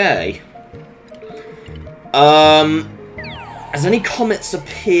 So, okay. Has any comets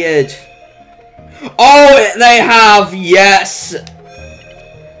appeared? Oh, they have, yes!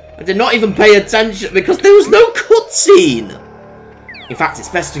 I did not even pay attention because there was no cutscene! In fact, it's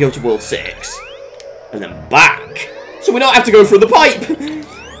best to go to World 6. And then back. So we don't have to go through the pipe!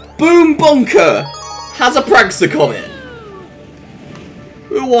 Boom Bunker has a prankster comet.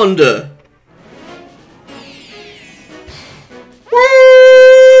 Who wonder?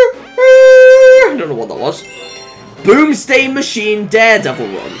 don't know what that was. Boomsday Machine Daredevil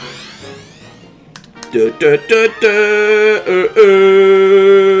Run.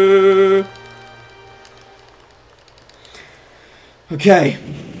 Okay.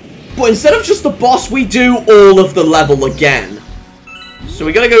 But instead of just the boss, we do all of the level again. So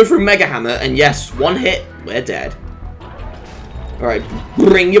we gotta go through Mega Hammer, and yes, one hit, we're dead. Alright,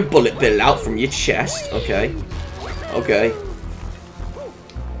 bring your bullet bill out from your chest. Okay. Okay.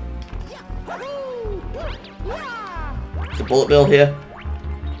 Is the bullet bill here?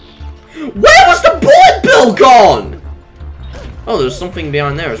 Where was the bullet bill gone? Oh, there's something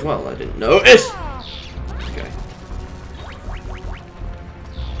behind there as well. I didn't notice. Okay.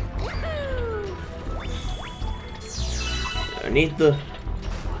 I need the...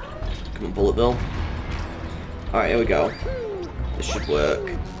 Come on, bullet bill. Alright, here we go. This should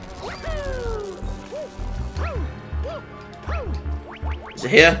work. Is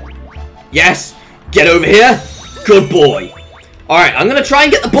it here? Yes! Get over here! Good boy! Alright, I'm gonna try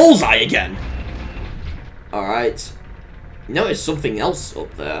and get the bullseye again. Alright. Notice something else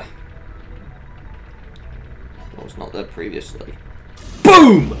up there. That was not there previously.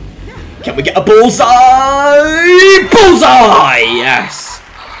 Boom! Can we get a bullseye? Bullseye! Yes!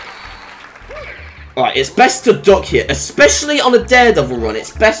 Alright, it's best to duck here. Especially on a Daredevil run,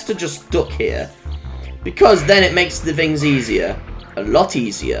 it's best to just duck here. Because then it makes the things easier. A lot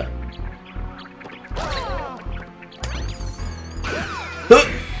easier.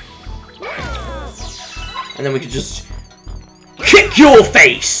 And then we could just kick your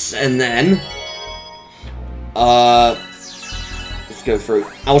face, and then let's go through.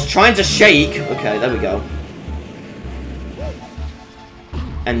 I was trying to shake. Okay, there we go.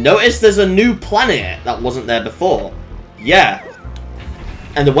 And notice there's a new planet that wasn't there before. Yeah.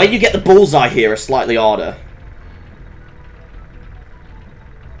 And the way you get the bullseye here is slightly harder.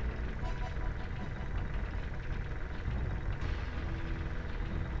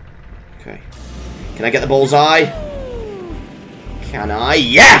 Okay. Can I get the bullseye? Can I?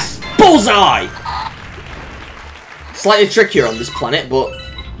 Yes! Bullseye! Slightly trickier on this planet, but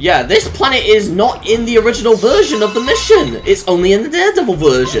yeah, this planet is not in the original version of the mission. It's only in the Daredevil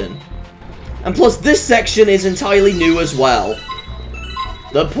version. And plus, this section is entirely new as well.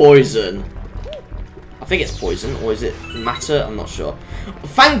 The poison. I think it's poison, or is it matter? I'm not sure.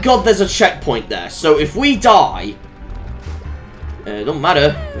 Thank God there's a checkpoint there, so if we die, it don't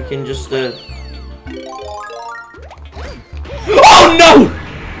matter. We can just, Oh no!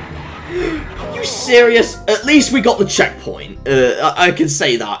 Are you serious? At least we got the checkpoint. I can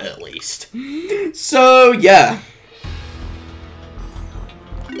say that at least. So, yeah.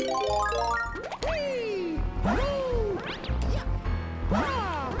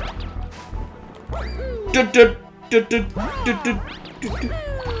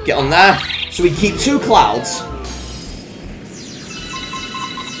 Get on there. So we keep 2 clouds.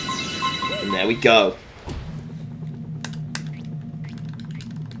 And there we go.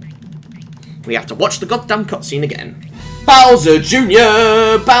 We have to watch the goddamn cutscene again. Bowser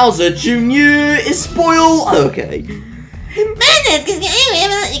Jr. Bowser Jr. is spoiled. Okay. Madness, because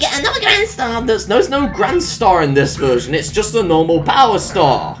you get another Grand Star. There's no Grand Star in this version. It's just a normal Power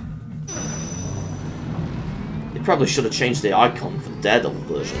Star. They probably should have changed the icon for the Daredevil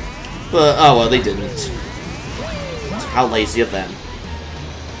version. But, oh well, they didn't. How lazy of them.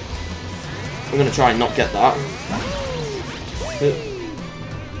 I'm gonna try and not get that.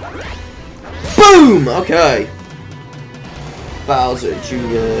 Boom! Okay. Bowser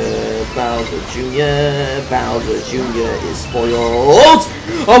Jr. Bowser Jr. Bowser Jr. is spoiled.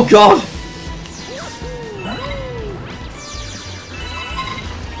 Oh god!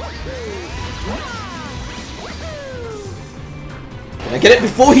 Can I get it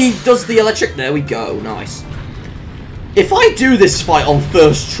before he does the electric? There we go. Nice. If I do this fight on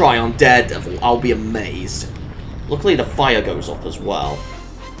first try on Daredevil, I'll be amazed. Luckily the fire goes up as well.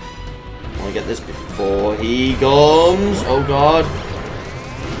 I want to get this before he comes. Oh god.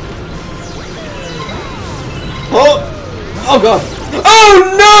 Oh! Oh god. Oh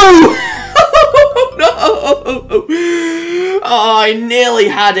no! No! Oh, I nearly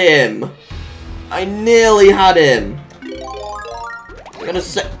had him. I nearly had him. I'm gonna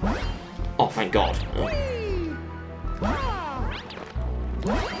say. Oh, thank god. Oh.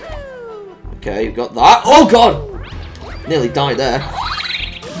 Okay, you got that. Oh god! Nearly died there.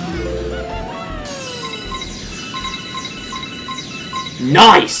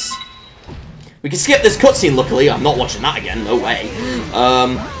 Nice! We can skip this cutscene, luckily. I'm not watching that again, no way.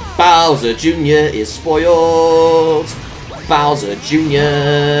 Bowser Jr. is spoiled. Bowser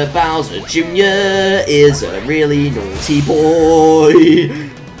Jr. Bowser Jr. is a really naughty boy.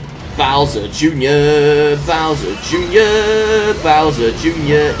 Bowser Jr., Bowser Jr., Bowser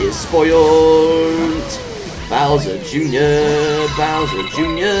Jr. is spoiled. Bowser Jr., Bowser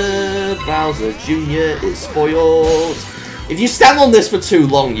Jr., Bowser Jr. is spoiled. If you stand on this for too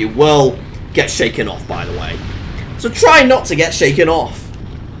long, you will get shaken off, by the way. So try not to get shaken off.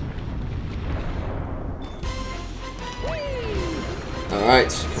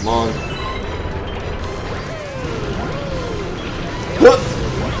 Alright, come on.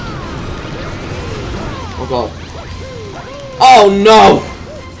 Oh god. Oh no!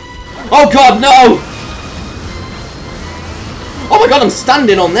 Oh god, no! Oh my god, I'm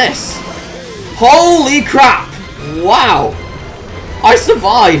standing on this! Holy crap! Wow! I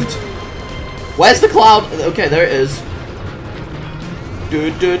survived! Where's the cloud? Okay, there it is.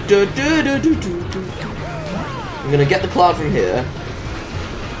 I'm gonna get the cloud from here.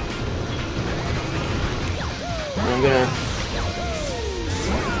 And I'm gonna...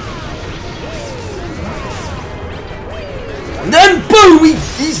 And then boom!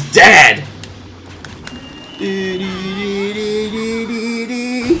 He's dead!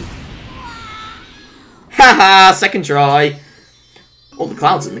 Haha! Second try! Oh, the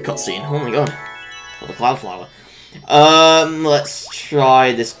cloud's in the cutscene. Oh my god. Oh, the cloud flower. Let's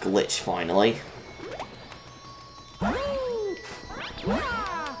try this glitch finally.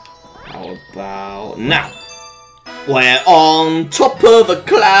 How about now? We're on top of a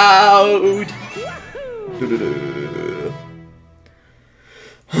cloud!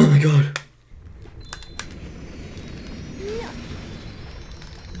 Oh my god.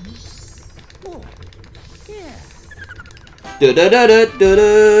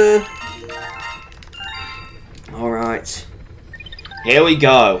 Alright. Here we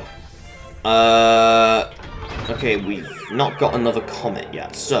go. Okay, we've not got another comet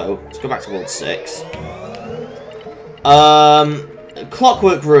yet, so let's go back to World 6.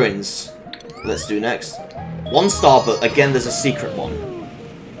 Clockwork Ruins. Let's do next. 1 star, but again, there's a secret one.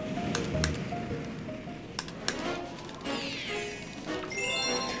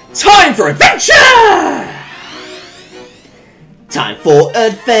 Time for adventure! Time for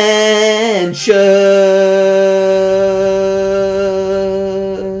adventure!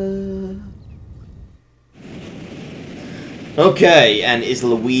 Okay, and is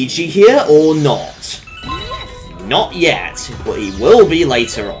Luigi here or not? Not yet, but he will be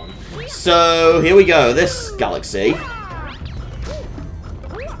later on. So, here we go, this galaxy.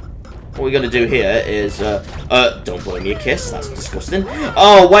 What we gotta do here is, don't blow me a kiss, that's disgusting.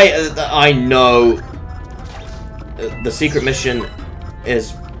 Oh, wait, I know. The secret mission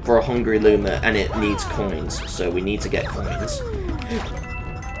is for a hungry Luma, and it needs coins, so we need to get coins.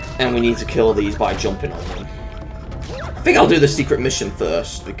 And we need to kill these by jumping on them. I think I'll do the secret mission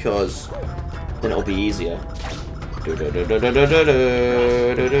first, because then it'll be easier.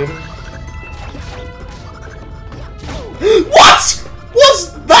 What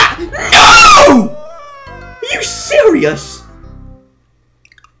was that? No! Are you serious?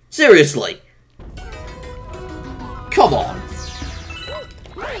 Seriously? Come on.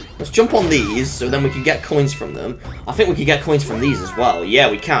 Let's jump on these, so then we can get coins from them. I think we can get coins from these as well. Yeah,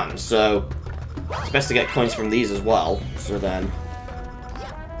 we can, so... It's best to get coins from these as well, so then...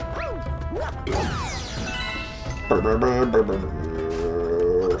 Okay,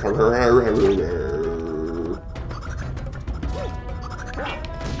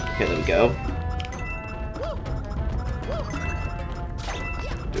 there we go.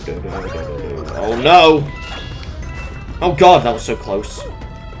 Oh no! Oh god, that was so close.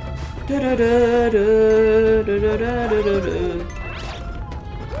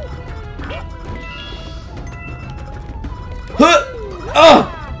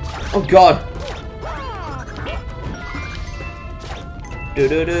 Oh god!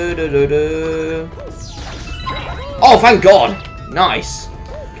 Oh, thank god! Nice!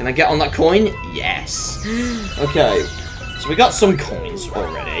 Can I get on that coin? Yes! Okay, so we got some coins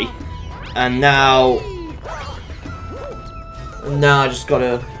already. And now I just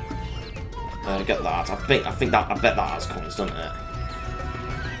gotta get that. I bet that has coins, doesn't it?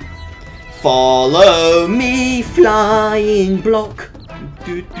 Follow me, flying block.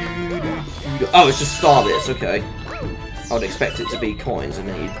 Oh, it's just star bits, okay. I would expect it to be coins, and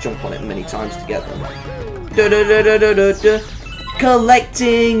then you jump on it many times to get them.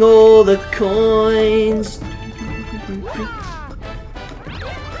 Collecting all the coins.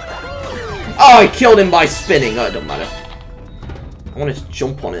 Oh, I killed him by spinning. Oh, it doesn't matter. I wanted to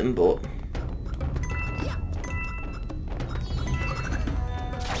jump on him, but...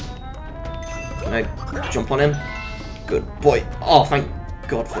 Can I jump on him? Good boy. Oh, thank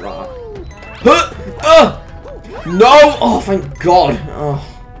God for that. No! Oh, thank God. Oh.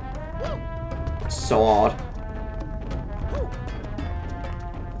 so hard.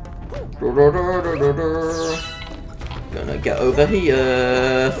 Gonna get over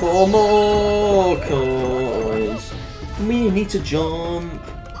here for more coins. We need to jump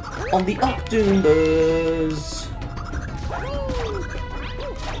on the Octoombers.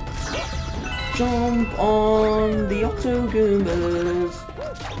 Jump on the Octogoombers,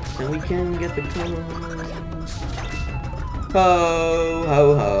 and we can get the coins. Ho,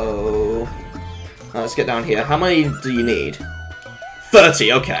 ho, ho. Let's get down here. How many do you need?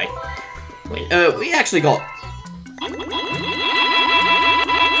 30, okay. Wait, we actually got...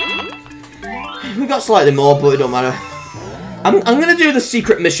 We got slightly more, but it don't matter. I'm gonna do the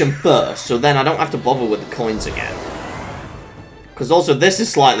secret mission first, so then I don't have to bother with the coins again. Because also, this is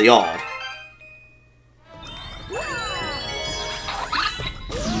slightly odd.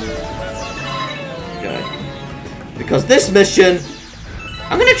 Because this mission,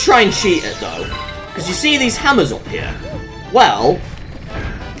 I'm going to try and cheat it though. Because you see these hammers up here? Well,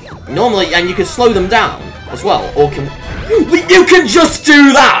 normally, and you can slow them down as well. Or you can just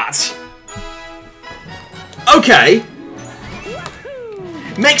do that! Okay.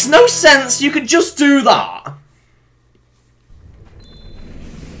 Makes no sense, you could just do that.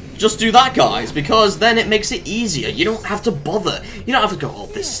 Just do that, guys, because then it makes it easier. You don't have to bother. You don't have to go, oh,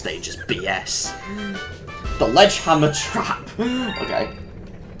 this stage is BS. The ledge hammer trap. Okay.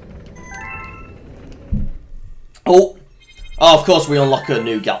 Oh, of course we unlock a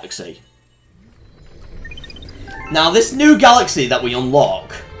new galaxy. Now this new galaxy that we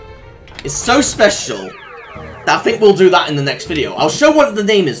unlock is so special that I think we'll do that in the next video. I'll show what the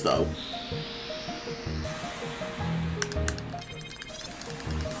name is though.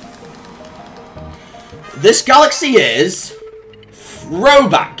 This galaxy is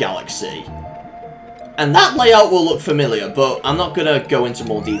Throwback Galaxy. And that layout will look familiar, but I'm not going to go into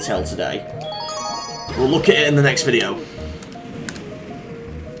more detail today. We'll look at it in the next video.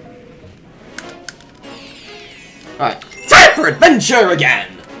 Alright, time for adventure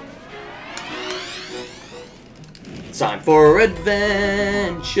again! Time for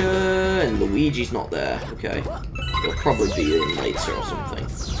adventure! And Luigi's not there, okay. He'll probably be in later or something.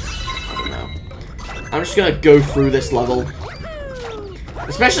 I don't know. I'm just going to go through this level.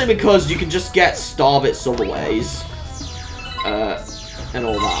 Especially because you can just get star bits other ways. And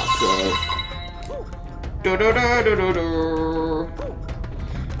all that, so...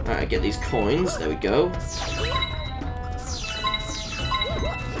 Alright, get these coins. There we go.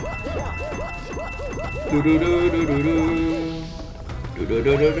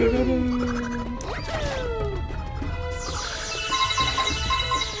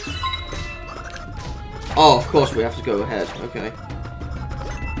 Oh, of course we have to go ahead. Okay.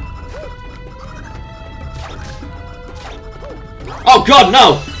 Oh god,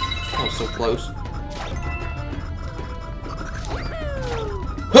 no! Oh, so close.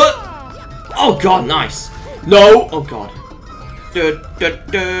 Huh! Oh god, nice. No! Oh god.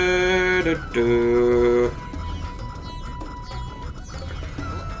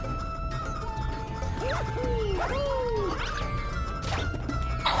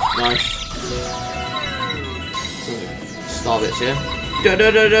 Nice. Star bits here.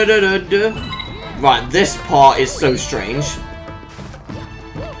 Right, this part is so strange.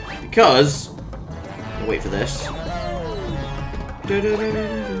 Because... I'll wait for this.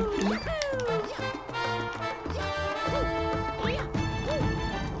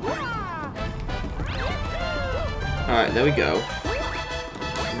 Alright, there we go.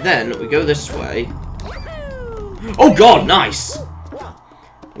 Then, we go this way. Oh god, nice!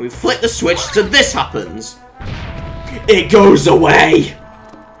 We flick the switch, so this happens. It goes away!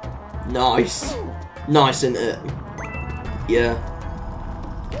 Nice. Nice, isn't it? Yeah.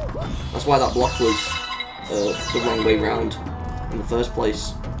 That's why that block was the wrong way round in the first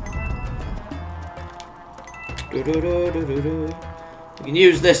place. You can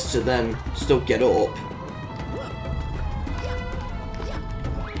use this to then still get up.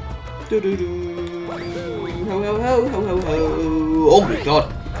 Ho ho ho ho ho ho! Oh my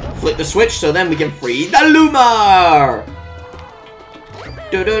god! Flick the switch so then we can free the Luma!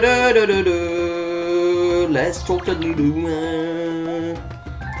 Let's talk to the Luma.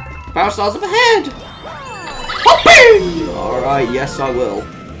 Power stars up ahead! Hopping! Alright, yes I will.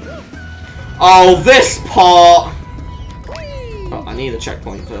 Oh, this part! Oh, I need a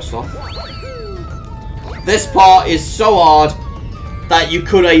checkpoint first off. This part is so hard that you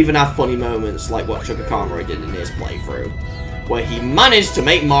could even have funny moments like what Sugar Kamari did in his playthrough, where he managed to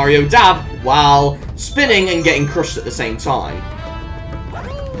make Mario dab while spinning and getting crushed at the same time.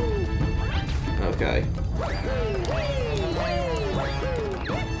 Okay.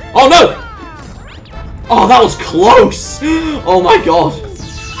 Oh no! Oh, that was close! Oh my god.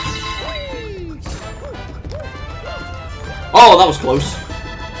 Oh, that was close.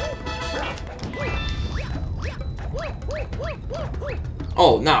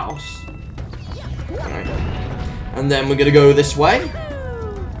 Oh, now. Alright. And then we're gonna go this way.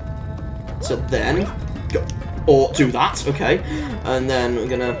 So then... Go, or do that, okay. And then we're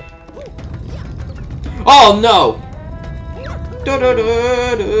gonna... Oh, no!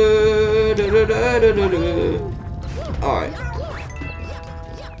 Alright.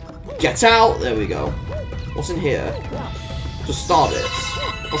 Get out! There we go. What's in here? Just start it.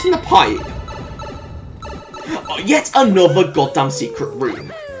 What's in the pipe? Oh, yet another goddamn secret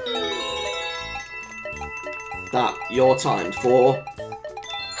room. That you're timed for.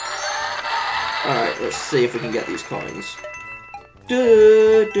 Alright, let's see if we can get these coins.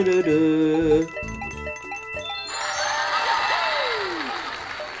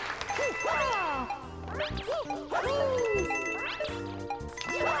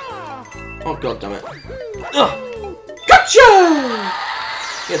 Oh god damn it. Ugh. Gotcha!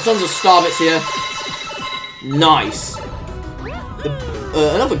 Yeah, tons of star bits here. Nice.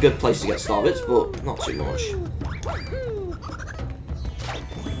 Another good place to get star bits, but not too much.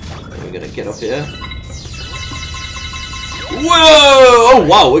 We're gonna get up here. Whoa! Oh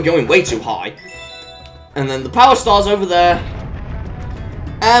wow, we're going way too high. And then the power star's over there.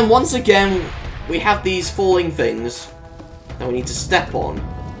 And once again, we have these falling things that we need to step on.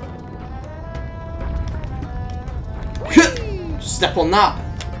 Step on that.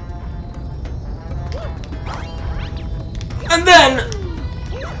 And then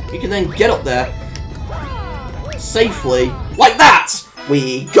you can then get up there safely, like that.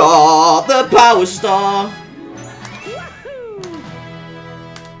 We got the power star.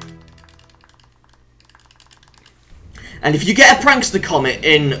 And if you get a prankster comet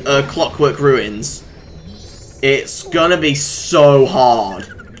in Clockwork Ruins, it's gonna be so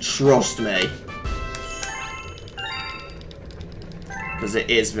hard. Trust me. Because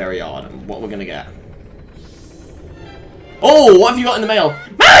it is very hard. What we're gonna get. Oh, what have you got in the mail?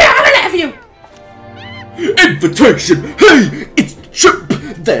 Mario, I have a letter for you! Invitation! Hey, it's Chip!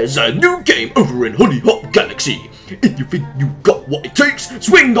 There's a new game over in Honey Hop Galaxy. If you think you got what it takes,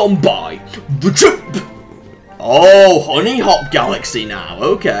 swing on by. The Chip! Oh, Honey Hop Galaxy now.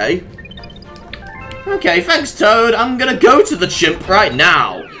 Okay. Okay, thanks, Toad. I'm gonna go to the Chimp right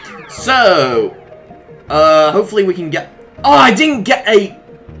now. So, hopefully we can get... Oh, I didn't get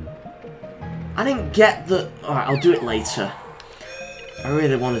the... Alright, I'll do it later. I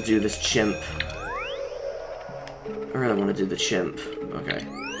really want to do this Chimp. I really want to do the Chimp. Okay.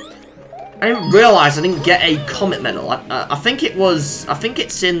 I didn't realise I didn't get a Comet Medal. I think it was... I think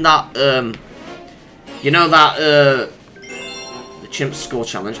it's in that, you know that, the Chimp Score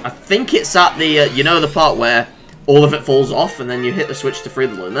Challenge. I think it's at the, you know the part where all of it falls off and then you hit the switch to free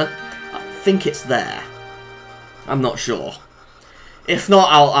the Luna? I think it's there. I'm not sure. If not,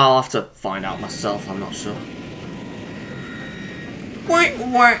 I'll have to find out myself. I'm not sure.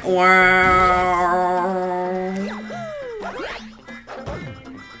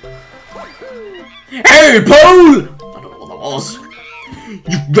 Hey, Paul! I don't know what that was.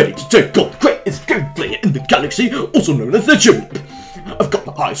 You ready to take on the greatest game player in the galaxy, also known as the Chimp? I've got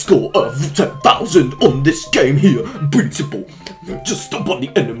the high score of 10,000 on this game here. Pretty simple. Just stop on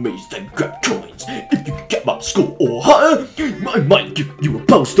the enemies, then grab coins. If you can get my score or higher, I might give you a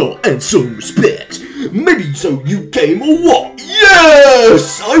power star and some respect. Maybe so you game or what?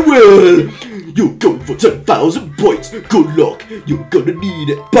 Yes, I will! You're going for 10,000 points. Good luck. You're gonna need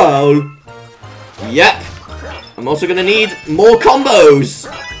it, pal. Yep. I'm also gonna need more combos.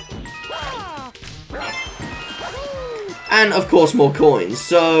 And, of course, more coins.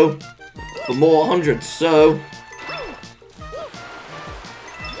 So, for more hundreds. So,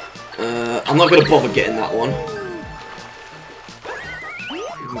 I'm not going to bother getting that one.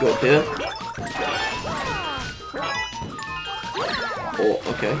 You can go up here. Oh,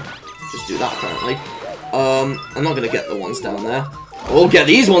 okay. Just do that, apparently. I'm not going to get the ones down there. I will get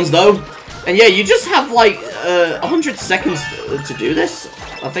these ones, though. And yeah, you just have, like, 100 seconds to do this.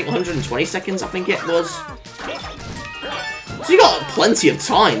 I think 120 seconds, I think it was. So you got plenty of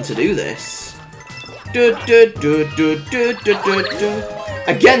time to do this.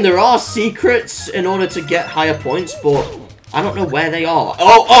 Again, there are secrets in order to get higher points, but I don't know where they are.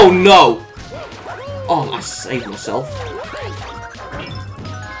 Oh no! Oh, I saved myself.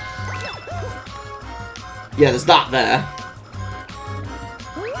 Yeah, there's that there.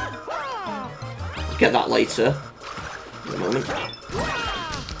 I'll get that later. In a moment.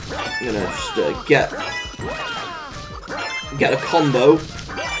 I'm gonna just get a combo.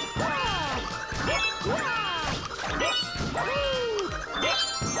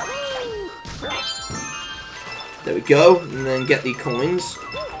 There we go, and then get the coins.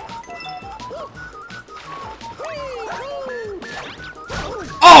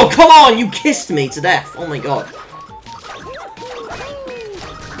 Oh, come on! You kissed me to death! Oh my god.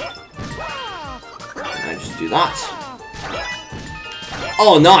 I just do that.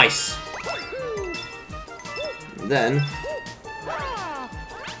 Oh, nice! And then...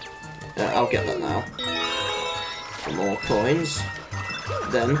 I'll get that now. Some more coins.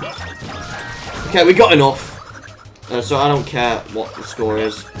 Then... Okay, we got enough. So I don't care what the score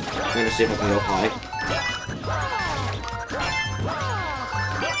is. I'm gonna see if I can go high.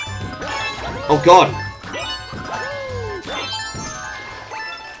 Oh god!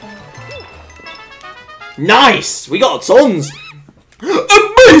 Nice! We got tons!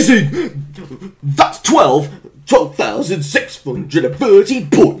 Amazing! That's 12,630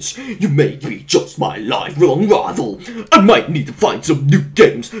 points! You made me just my lifelong rival! I might need to find some new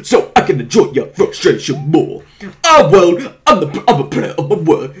games so I can enjoy your frustration more. Ah well, I'm a player of my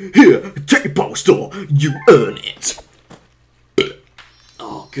word. Here, take your power star. You earn it.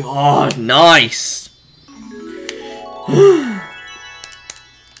 Oh god, nice!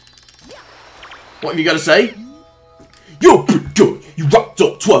 What have you got to say? You're pretty good. You racked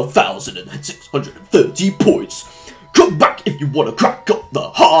up 12,630 points. Come back if you want to crack up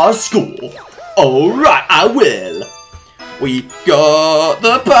the high score. Alright, I will. We got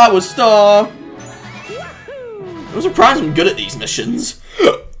the power star. I'm surprised I'm good at these missions.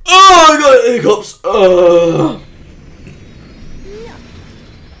 Oh, I got hiccups.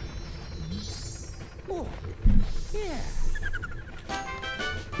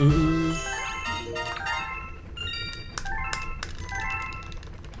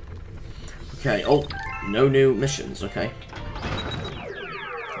 Okay, oh, no new missions, okay.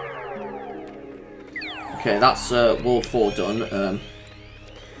 Okay, that's World 4 done.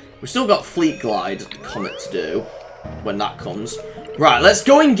 We've still got Fleet Glide Comet to do when that comes. Right, let's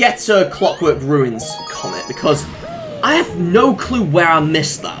go and get Clockwork Ruins Comet, because I have no clue where I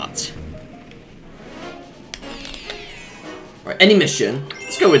missed that. Right, any mission.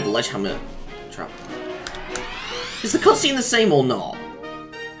 Let's go with the Ledgehammer Trap. Is the cutscene the same or not?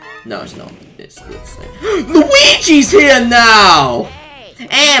 No, it's not. It's the same. Luigi's here now!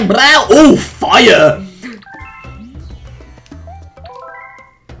 And bro! Oh, fire!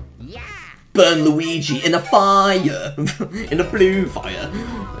 Burn Luigi in a fire! In a blue fire.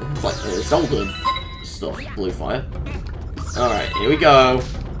 It's like Zelda stuff, blue fire. Alright, here we go.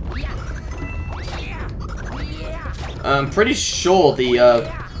 I'm pretty sure the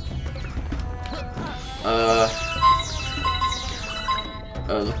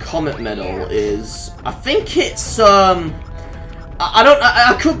Comet Medal is... I think it's, I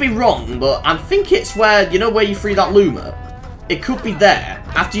could be wrong, but I think it's where, you know where you free that Luma? It could be there.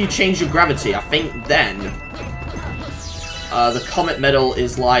 After you change your gravity, I think then, the Comet Medal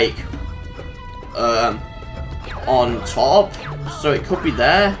is like, on top, so it could be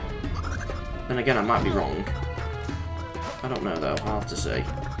there. Then again, I might be wrong. I don't know though, I'll have to see.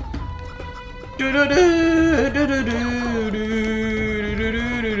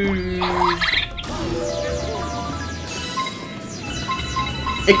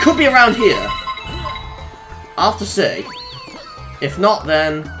 It could be around here. I'll have to see. If not,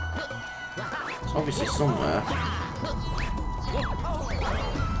 then it's obviously somewhere.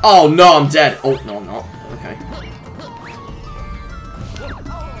 Oh no, I'm dead. Oh no, I'm not. Okay.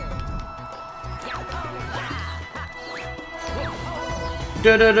 I'm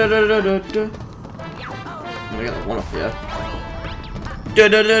gonna get the one off here.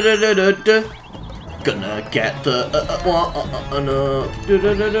 Gonna get the one.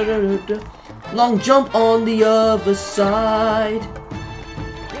 Long jump on the other side.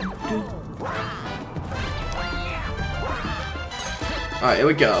 Alright, here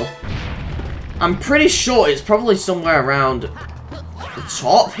we go. I'm pretty sure it's probably somewhere around the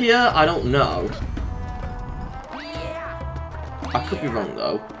top here. I don't know. I could be wrong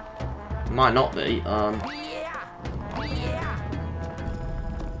though. Might not be.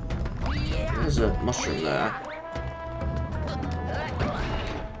 There's a mushroom there.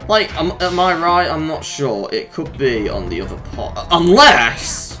 Like, am I right? I'm not sure. It could be on the other part.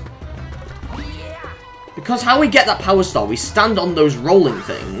 Unless... Because how we get that power star, we stand on those rolling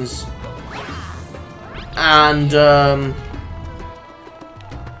things. And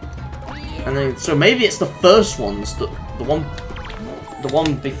then, so maybe it's the first ones, the one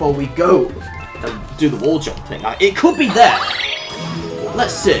before we go and do the wall jumping. It could be there.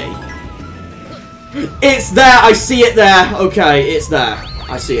 Let's see. It's there. I see it there. Okay, it's there.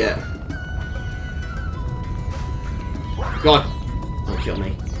 I see it. God, don't kill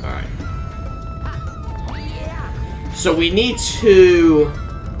me. All right. So we need to...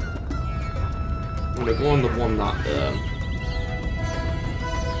 I'm gonna go on the one that...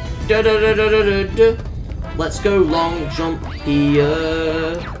 Let's go long jump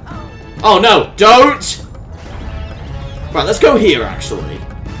here. Oh no, don't! Right, let's go here actually.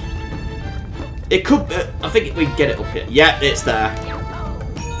 It could... I think we can get it up here. Yeah, it's there.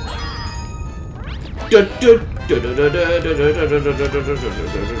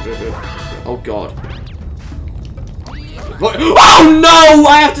 Oh god. Oh no!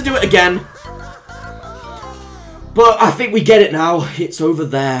 I have to do it again! But I think we get it now. It's over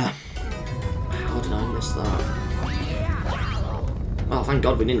there. How did I miss that? Oh, thank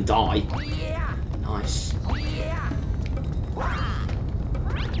god we didn't die. Nice.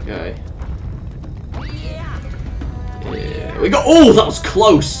 Okay. Yeah, we got... Oh, that was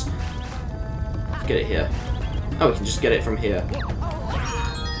close! Let's get it here. Oh, we can just get it from here.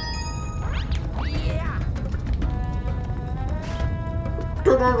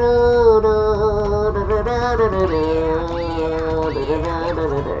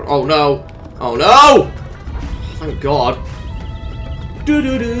 Oh no! Oh no! Thank God.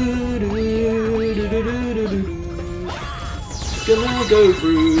 Gonna go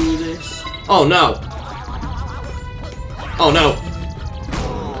through this. Oh no! Oh no!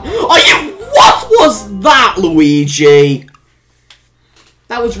 Are you? What was that, Luigi?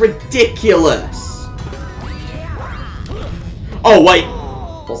 That was ridiculous. Oh wait.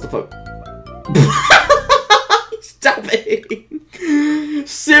 What's the poke? Stop it!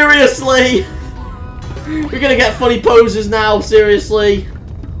 Seriously? We're gonna get funny poses now, seriously?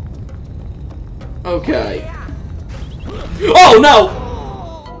 Okay. Oh no!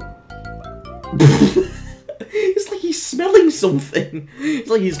 It's like he's smelling something. It's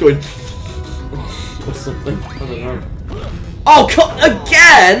like he's going... or something. I don't know. Oh,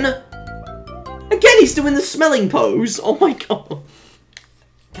 again? Again, he's doing the smelling pose? Oh my god.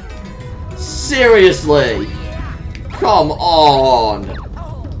 Seriously? Come on!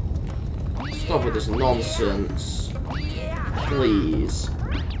 Stop with this nonsense. Please.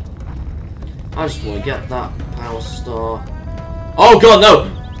 I just want to get that power star. Oh god, no!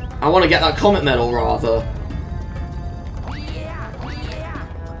 I want to get that comet medal, rather.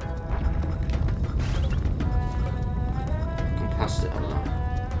 Come past it, I don't know.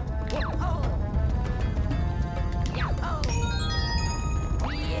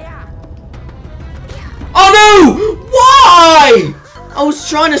 Oh no! Why? I was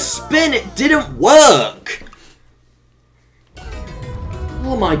trying to spin, it didn't work.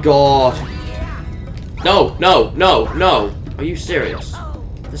 Oh my god. No, no, no, no. Are you serious?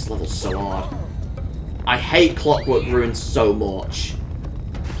 This level's so hard. I hate Clockwork Ruins so much.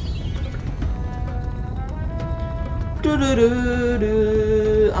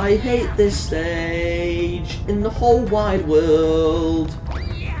 I hate this stage in the whole wide world.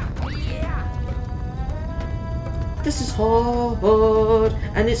 This is hard,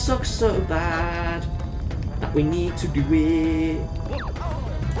 and it sucks so bad that we need to do it.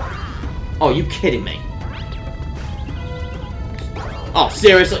 Oh, are you kidding me? Oh,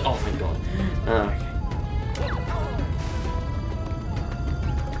 seriously? Oh, thank God. Okay.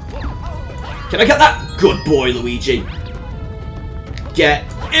 Can I get that? Good boy, Luigi. Get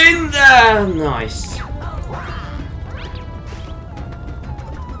in there! Nice.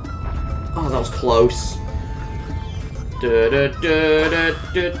 Oh, that was close. Oh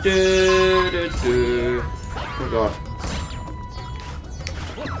god.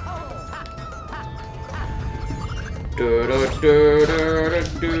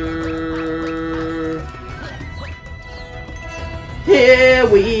 Here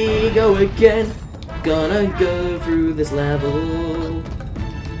we go again. Gonna go through this level.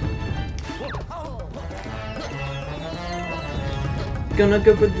 Gonna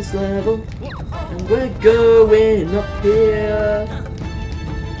go through this level. And we're going up here.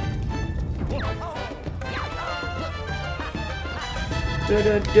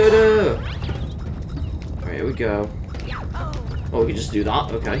 Alright, here we go. Oh, we can just do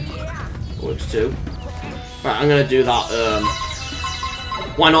that, okay. Works too. Right, I'm gonna do that,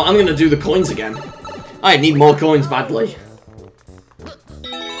 why not? I'm gonna do the coins again. I need more coins badly.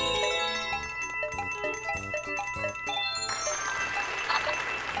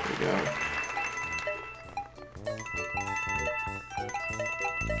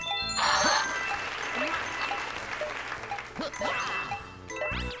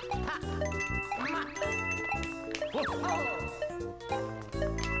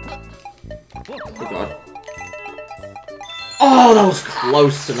 Oh god. Oh, that was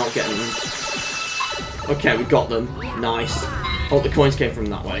close to not getting them. Okay, we got them. Nice. Oh, the coins came from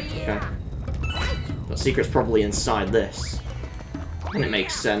that way. Okay. The secret's probably inside this. And it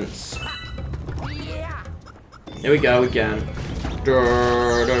makes sense. Here we go again.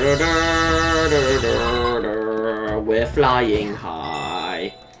 We're flying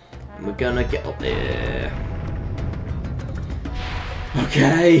high. And we're gonna get up there.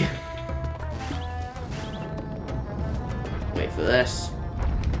 Okay. Wait for this.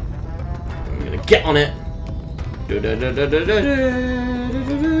 I'm gonna get on it.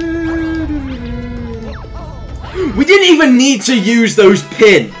 We didn't even need to use those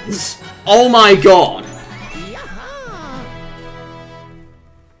pins. Oh my god.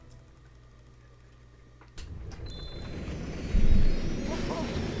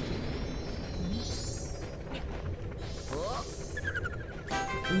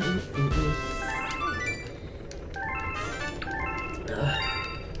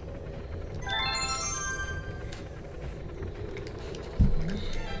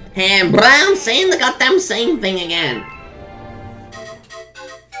 And Brown saying the goddamn same thing again.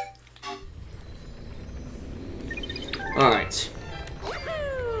 Alright.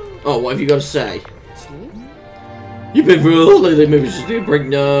 Oh, what have you got to say? You've been through a lot lately, maybe just do a break.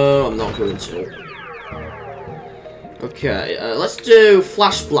 No, I'm not going to. Okay, let's do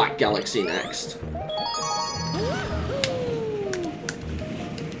Flash Black Galaxy next.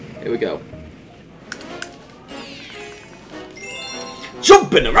 Here we go.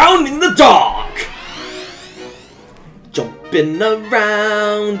 Jumping around in the dark! Jumping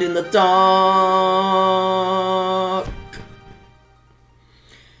around in the dark.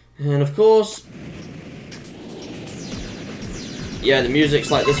 And of course... yeah, the music's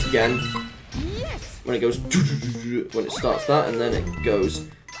like this again. When it goes... when it starts that, and then it goes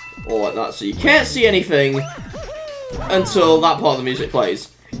all like that. So you can't see anything until that part of the music plays.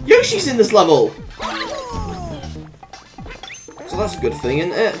 Yoshi's in this level! So that's a good thing,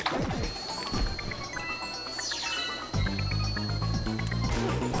 isn't it?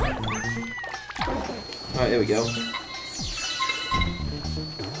 Alright, here we go.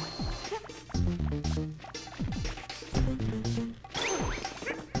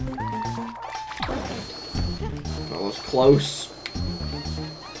 That was close.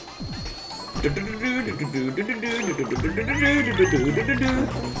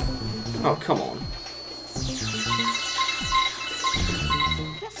 Oh, come on.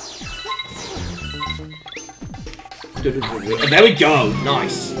 There we go!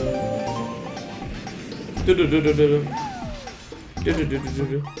 Nice!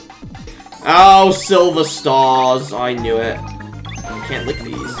 Oh, silver stars! I knew it. You can't lick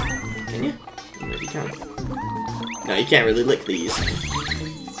these. Can you? Maybe you can. No, you can't really lick these.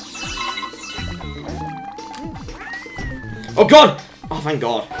 Oh god! Oh, thank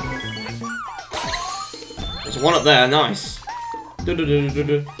god. There's one up there, nice.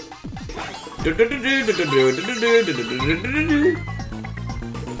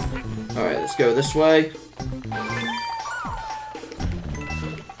 Alright, let's go this way.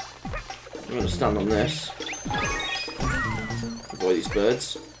 I'm gonna stand on this. Avoid these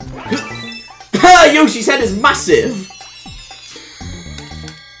birds. Yoshi's head is massive!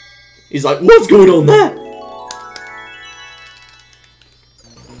 He's like, what's going on there?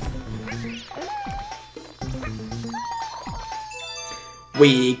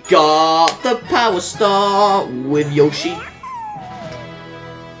 We got the Power Star with Yoshi.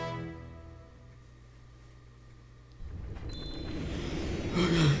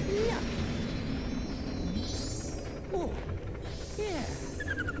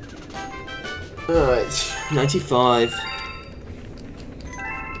 Alright, 95.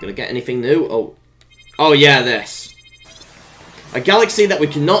 Gonna get anything new? Oh. Oh yeah, this. A galaxy that we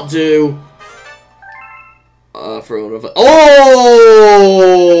cannot do. For another. Oh!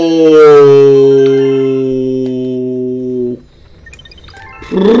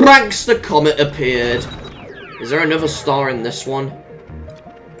 Prankster Comet appeared. Is there another star in this one?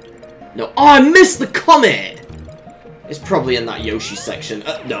 No. Oh, I missed the comet! It's probably in that Yoshi section.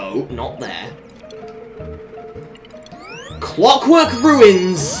 No, not there. Clockwork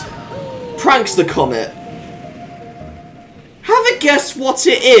Ruins! Prankster Comet. Have a guess what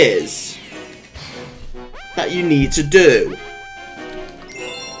it is that you need to do.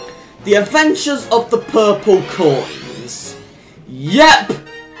 The Adventures of the Purple Coins. Yep!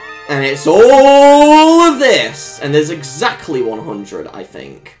 And it's all of this. And there's exactly 100, I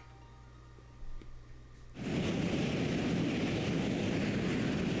think.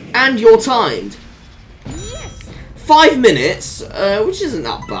 And you're timed. 5 minutes, which isn't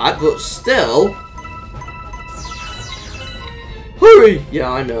that bad, but still. Hurry!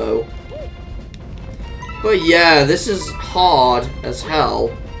 Yeah, I know. But yeah, this is hard as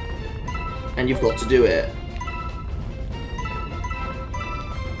hell. And you've got to do it.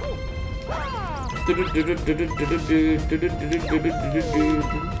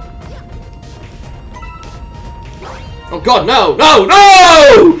 Oh god, no! No!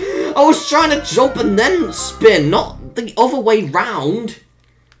 No! I was trying to jump and then spin, not the other way round.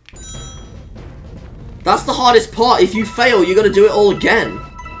 That's the hardest part. If you fail, you gotta do it all again.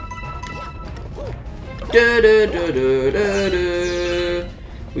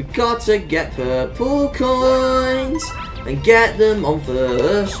 We got to get purple coins and get them on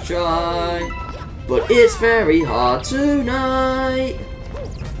first try. But it's very hard tonight.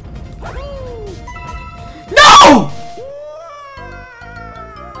 No! Are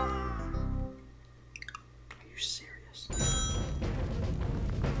you serious?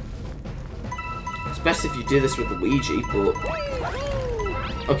 It's best if you do this with the Ouija, but...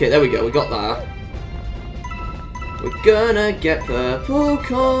 Okay, there we go, we got that. We're gonna get purple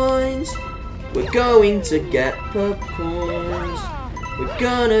coins. We're going to get purple coins. We're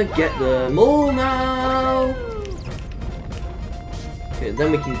gonna get them all now. Okay,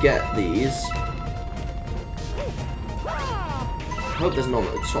 then we can get these. I hope there's none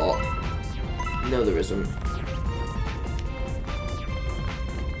at the top. No, there isn't.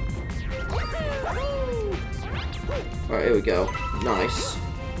 Alright, here we go. Nice.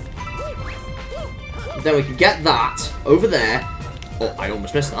 Then we can get that over there. Oh, I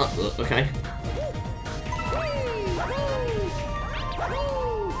almost missed that, but okay.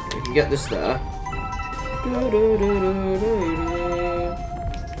 We can get this there.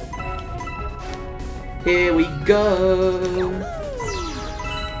 Here we go.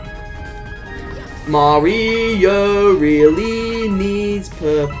 Mario really needs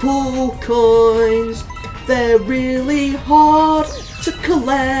purple coins. They're really hard to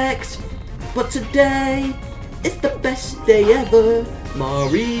collect. But today is the best day ever.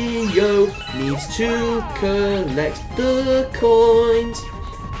 Mario needs to collect the coins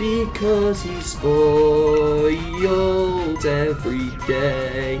because he's spoiled every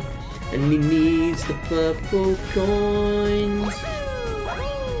day. And he needs the purple coins.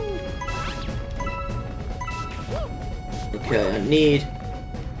 Okay, I need to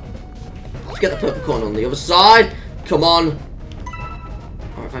get the purple coin on the other side. Come on.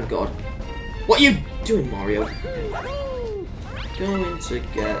 Alright, thank God. What are you doing, Mario? Going to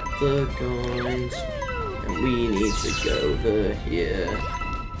get the coins. And we need to go over here.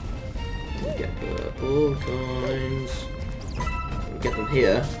 Get purple coins. Get them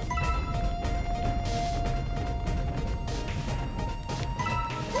here.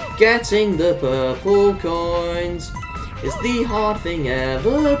 Getting the purple coins is the hard thing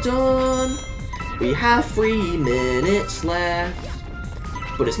ever done. We have 3 minutes left.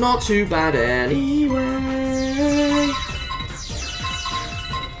 But it's not too bad anyway.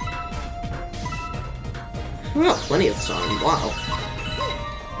 We've got plenty of time, wow.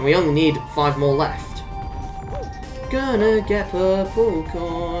 And we only need 5 more left. Gonna get purple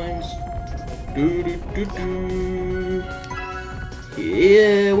coins. Do do do do.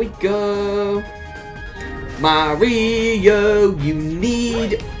 Here we go. Mario, you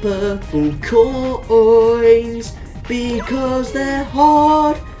need purple coins. Because they're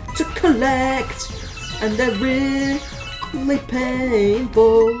hard to collect and they're really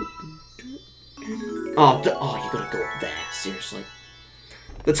painful. Oh, you gotta go up there, seriously.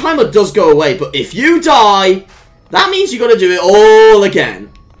 The timer does go away, but if you die, that means you gotta do it all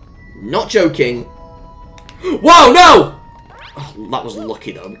again. Not joking. Whoa, no! Oh, that was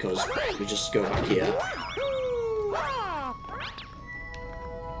lucky though, because we just go back here.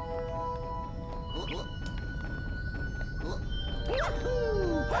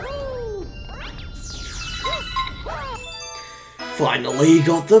 Finally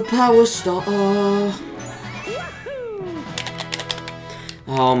got the power star.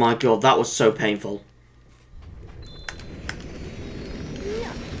 Oh my god, that was so painful.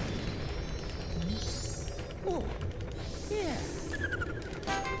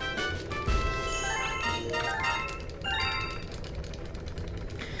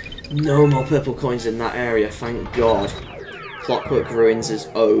 No more purple coins in that area, thank God. Clockwork Ruins is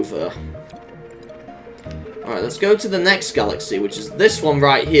over. Alright, let's go to the next galaxy, which is this one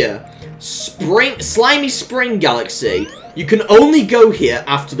right here. Slimy Spring Galaxy. You can only go here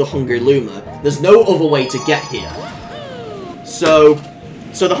after the Hungry Luma. There's no other way to get here. So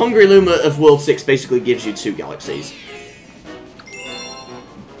the Hungry Luma of World 6 basically gives you 2 galaxies.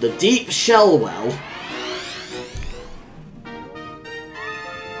 The Deep Shell Well.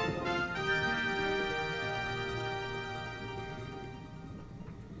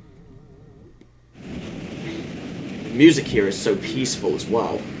 The music here is so peaceful as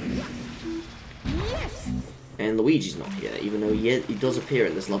well. And Luigi's not here, even though he does appear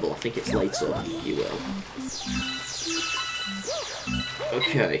in this level. I think it's later, he will.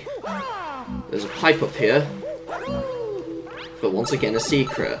 Okay. There's a pipe up here. But once again, a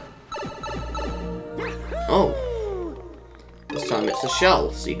secret. Oh. This time it's a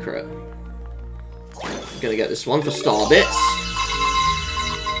shell secret. I'm gonna get this one for star bits.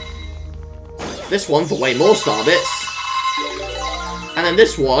 This one for way more star bits. And then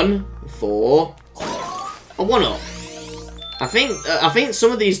this one for a 1-up. I think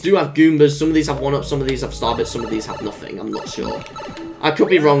some of these do have Goombas, some of these have 1-ups, some of these have star bits, some of these have nothing. I'm not sure. I could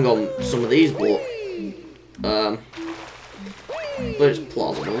be wrong on some of these, but it's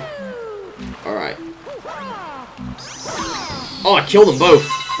plausible. Alright. Oh, I killed them both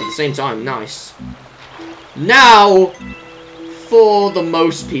at the same time. Nice. Now, for the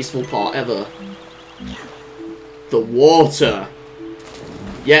most peaceful part ever. The water.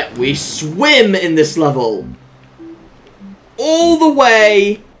 Yet we swim in this level. All the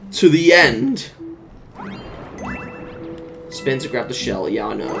way to the end. Spin to grab the shell. Yeah,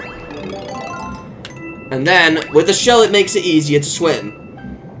 I know. And then, with the shell, it makes it easier to swim.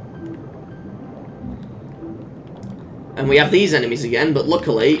 And we have these enemies again, but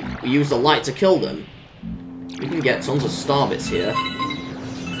luckily, we use the light to kill them. We can get tons of star bits here.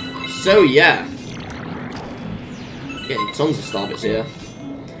 So, yeah. Getting tons of star bits here.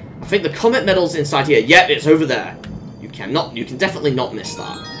 I think the comet medal's inside here. Yep, it's over there. You can definitely not miss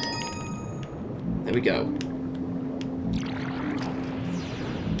that. There we go.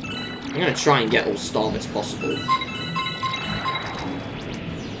 I'm gonna try and get all star bits possible.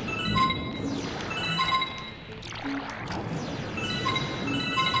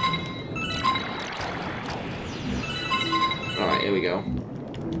 Alright, here we go.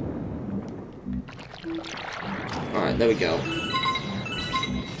 Alright, there we go.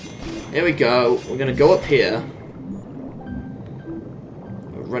 Here we go. We're gonna go up here.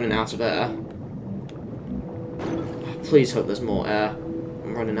 We're running out of air. Please hope there's more air.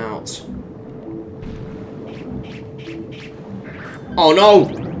 I'm running out. Oh no!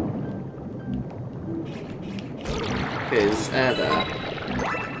 Okay, there's air there.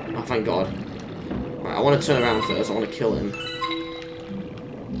 Oh, thank God. Right, I want to turn around first. I want to kill him.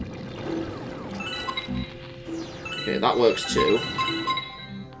 Okay, that works too.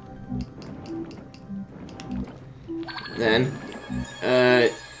 Then,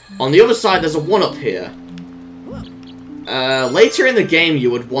 on the other side, there's a 1-up here. Later in the game, you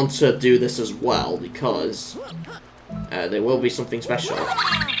would want to do this as well, because there will be something special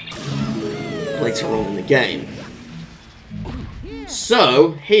later on in the game.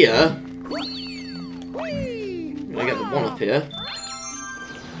 So, here, I'm gonna get the 1-up here.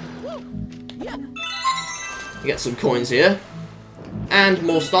 Get some coins here, and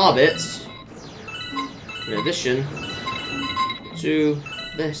more star bits, in addition to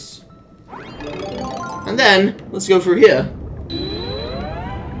this. And then, let's go through here.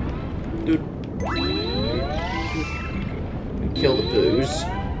 Dude. Kill the booze.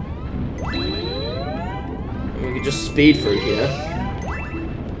 And we can just speed through here.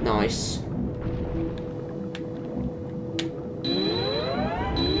 Nice.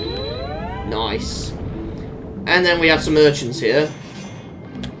 Nice. And then we have some urchins here.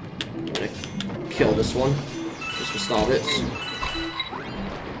 I'm gonna kill this one. Just for star bits.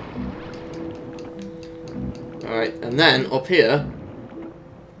 Alright, and then up here,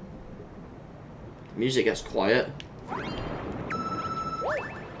 the music gets quiet.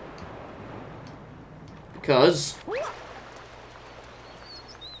 Because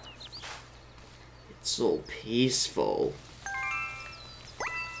it's all peaceful.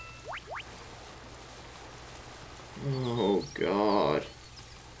 Oh God.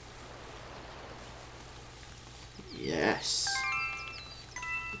 Yes.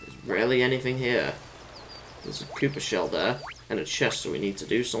 There's rarely anything here. There's a Koopa shell there, and a chest, so we need to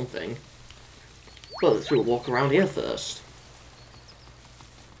do something. But let's do a walk around here first.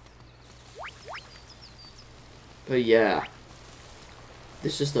 But yeah,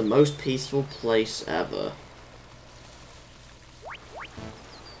 this is the most peaceful place ever.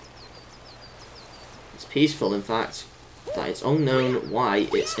 It's peaceful, in fact, that it's unknown why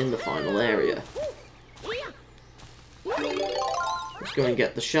it's in the final area. Let's go and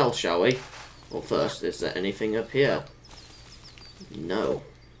get the shell, shall we? Well, first, is there anything up here? No.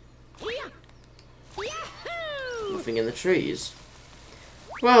 Nothing in the trees.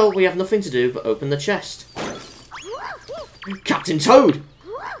 Well, we have nothing to do but open the chest. Captain Toad!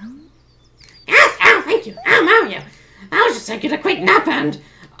 Yes, oh, thank you. Oh, Mario. I was just taking a quick nap and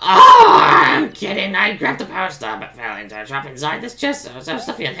Ah, I'm kidding. I grabbed the power star but fell into a trap inside this chest. So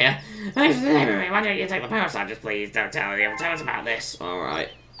stuffy in here. Why don't you take the power star, just please? Don't tell us about this. Alright.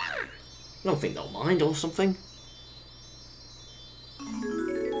 I don't think they'll mind or something.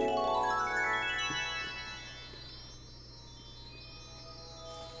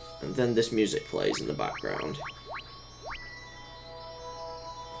 And then this music plays in the background.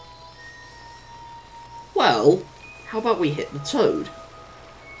 Well, how about we hit the Toad?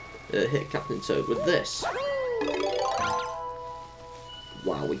 Hit Captain Toad with this.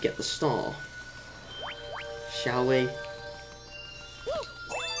 Wow, we get the star. Shall we?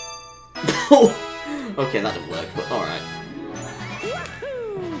 Okay, that didn't work, but alright.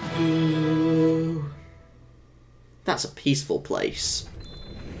 That's a peaceful place.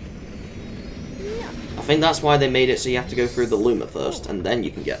 I think that's why they made it so you have to go through the Luma first, and then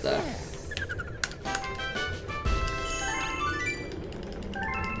you can get there.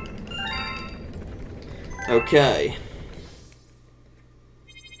 Okay.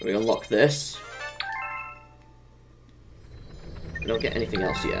 We unlock this. We don't get anything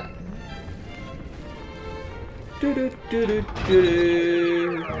else yet.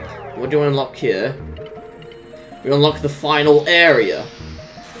 What do we unlock here? We unlock the final area.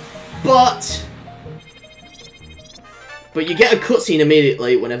 But you get a cutscene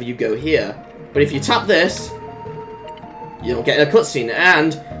immediately whenever you go here. But if you tap this, you don't get a cutscene.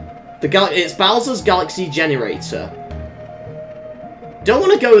 And it's Bowser's Galaxy Generator. Don't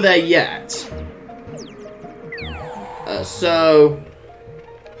want to go there yet. So,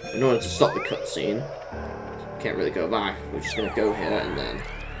 in order to stop the cutscene, can't really go back. We're just going to go here and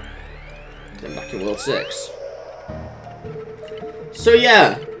then back in World 6. So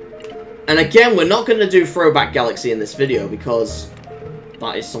yeah. And again, we're not going to do Throwback Galaxy in this video because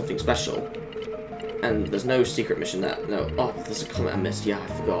that is something special. And there's no secret mission there. No. Oh, there's a comet I missed. Yeah, I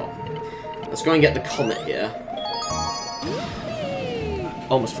forgot. Let's go and get the comet here.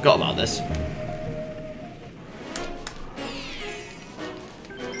 Almost forgot about this.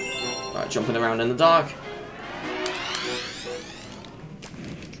 Alright, jumping around in the dark.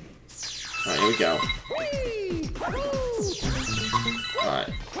 Alright, here we go. Alright.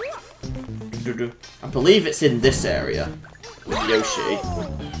 I believe it's in this area with Yoshi.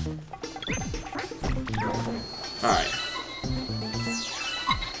 Alright.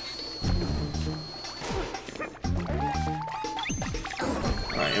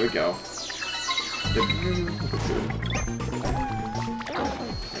 Alright, here we go.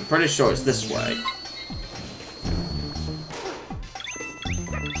 I'm pretty sure it's this way.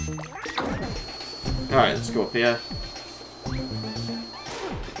 Alright, let's go up here.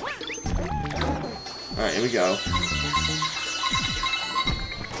 Alright, here we go.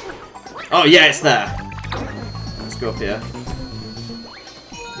 Oh, yeah, it's there. Let's go up here.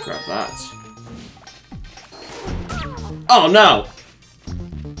 Grab that. Oh, no!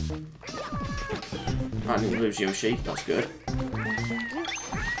 I didn't lose Yoshi. That's good.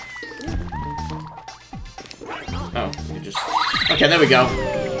 Oh, you can just... Okay, there we go.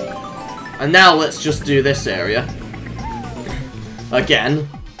 And now let's just do this area. Again.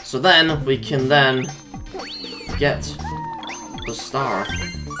 So then, we can then... get the star.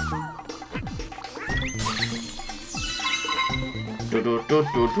 Do do do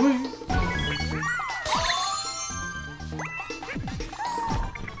do do.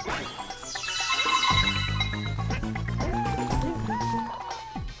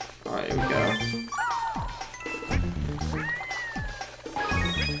 Alright, here we go.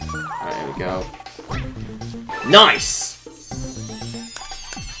 Alright, here we go. Nice!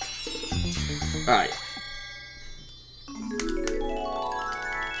 Alright.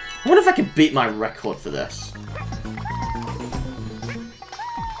 I wonder if I can beat my record for this.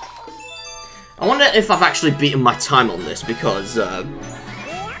 I wonder if I've actually beaten my time on this, because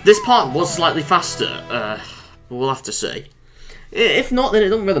this part was slightly faster. We'll have to see. If not, then it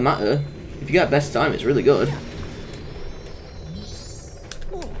doesn't really matter. If you get best time, it's really good.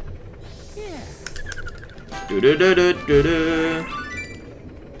 Do do do do do do.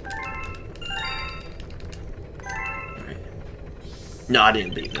 No, I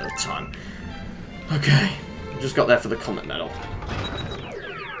didn't beat the time. Okay, just got there for the Comet Medal.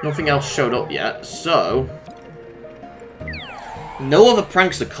 Nothing else showed up yet, so... No other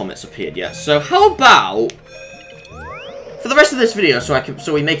Prankster Comets appeared yet, so how about... For the rest of this video, so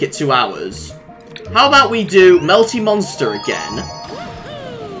we make it 2 hours, how about we do Melty Monster again,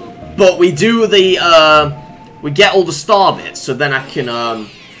 but we do the, we get all the star bits, so then I can,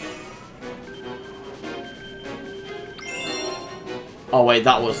 Oh wait,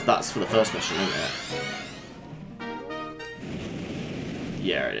 that's for the first mission, isn't it?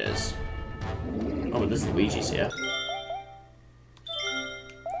 Yeah, it is. Oh, but there's Luigi's here.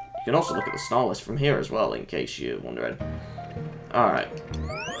 You can also look at the star list from here as well, in case you're wondering. Alright.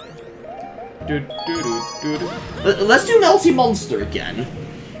 Let's do Melty Monster again.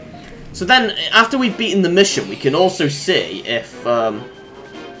 So then, after we've beaten the mission, we can also see if,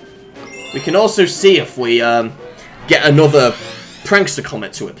 we get another Prankster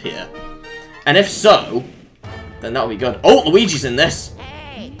Comet to appear. And if so, then that'll be good. Oh, Luigi's in this!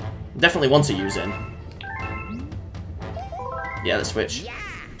 Definitely want to use him. Yeah, let's switch.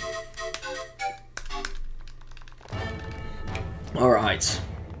 Alright.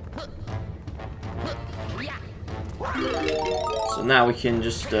 So now we can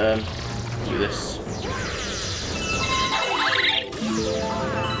just do this.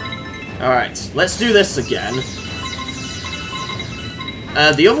 Alright, let's do this again.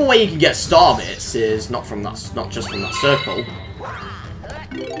 The other way you can get star bits is not just from that circle.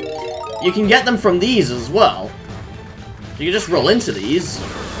 You can get them from these as well. You can just roll into these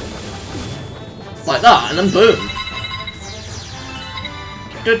like that, and then boom.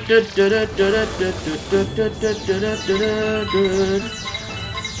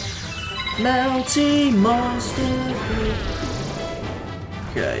 Melty Monster.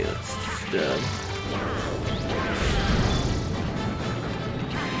 Okay, let's just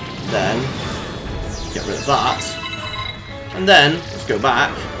then get rid of that, and then let's go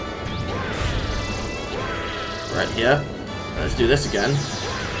back right here. Let's do this again,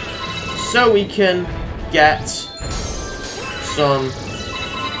 so we can get some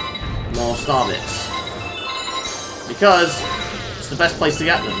more star bits, because it's the best place to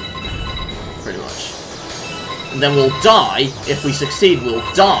get them, pretty much. And then we'll die, if we succeed, we'll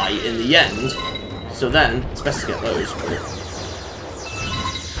die in the end, so then it's best to get those.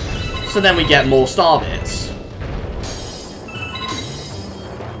 So then we get more star bits.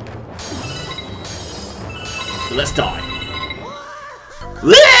 So let's die.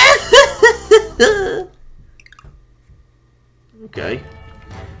 Okay.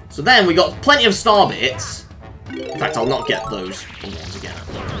 So then we got plenty of star bits. In fact, I'll not get those ones again.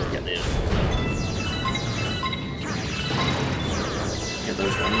 I'll get these. Get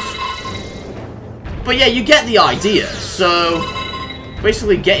those ones. But yeah, you get the idea. So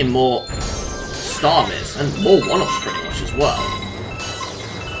basically getting more star bits and more one-ups pretty much as well.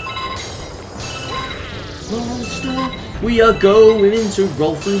 Monster, we are going to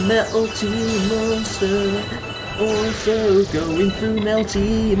roll through Melty Monster. Also going through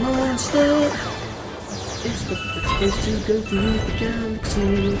Melty Monster. It's the best place to go through the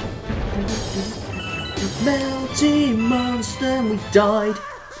galaxy. Melty Monster, and we died.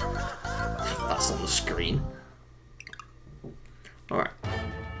 That's on the screen. Alright.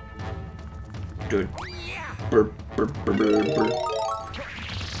 Good.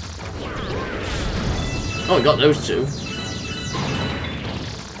 Oh, we got those two.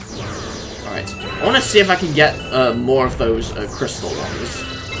 Alright. I want to see if I can get more of those crystal ones.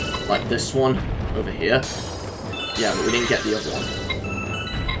 Like this one over here. Yeah, but we didn't get the other one.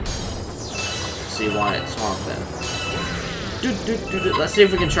 Let's see why it's hard then. Let's see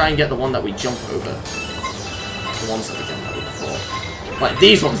if we can try and get the one that we jump over. The ones that we jumped over before. Like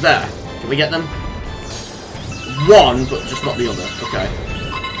these ones there. Can we get them? One, but just not the other. Okay.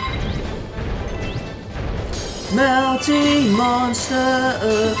 Melty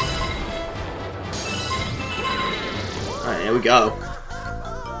Monster. Alright, here we go.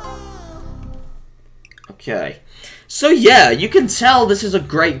 Okay. So yeah, you can tell this is a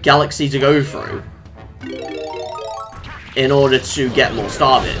great galaxy to go through. In order to get more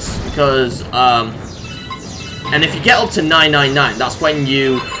star bits. Because, and if you get up to 999, that's when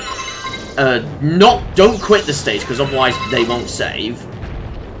you don't quit the stage, because otherwise they won't save.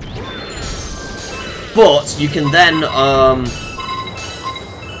 But you can then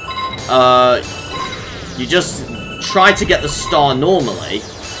you just try to get the star normally,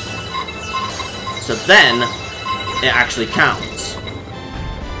 so then it actually counts.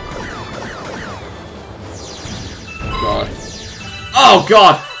 God. Oh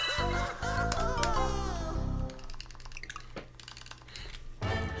God!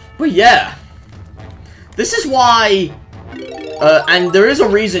 But yeah, this is why, and there is a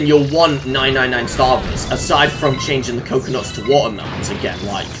reason you'll want 999 star bits, aside from changing the coconuts to watermelons again,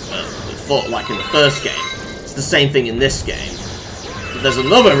 like in the first game. It's the same thing in this game. But there's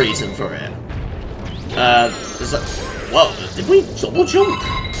another reason for it. There's like, whoa, did we double jump?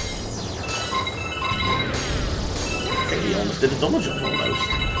 I think we almost did a double jump almost.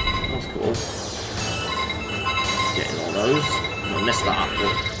 That was cool. Getting all those. I missed that,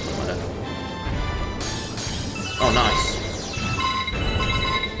 but oh, nice.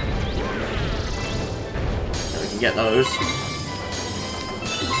 get those.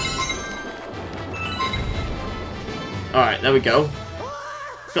 Alright, there we go.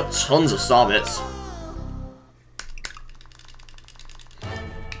 Got tons of star bits.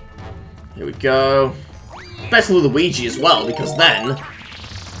 Here we go. Best of Luigi as well, because then...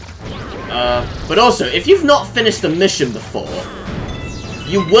 but also, if you've not finished a mission before,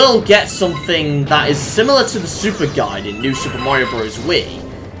 you will get something that is similar to the Super Guide in New Super Mario Bros. Wii.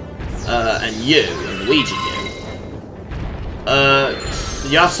 And Luigi U.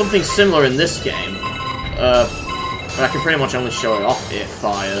 You have something similar in this game. But I can pretty much only show it off if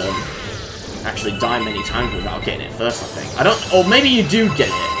I actually die many times without getting it first, I think. I don't... Or maybe you do get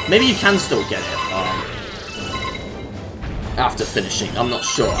it. Maybe you can still get it after finishing. I'm not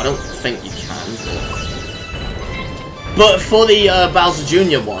sure. I don't think you can. But for the Bowser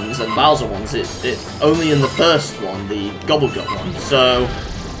Jr. ones and Bowser ones, it's only in the first one, the Gobblegut one. So,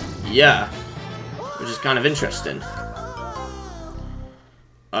 yeah. Which is kind of interesting.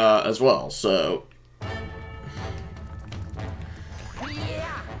 As well, so...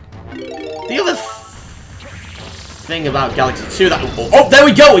 The other thing about Galaxy 2 that... Oh, there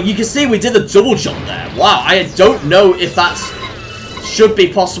we go! You can see we did the double jump there. Wow, I don't know if that should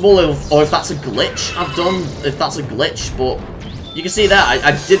be possible or if that's a glitch I've done. If that's a glitch, but you can see there,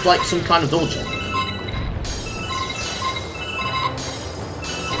 I did like some kind of double jump.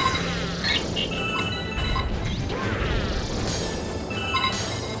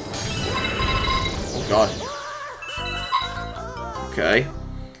 Oh god. Okay.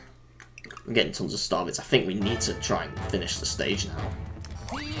 I'm getting tons of star bits. I think we need to try and finish the stage now.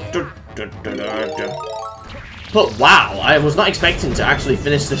 But wow, I was not expecting to actually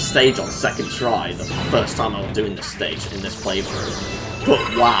finish this stage on second try the first time I was doing this stage in this playthrough.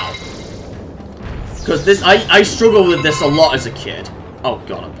 But wow. Because this, I struggled with this a lot as a kid. Oh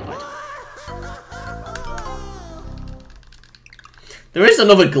god, I died. There is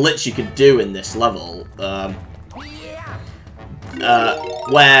another glitch you could do in this level.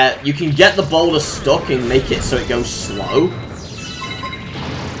 Where you can get the boulder stuck and make it so it goes slow.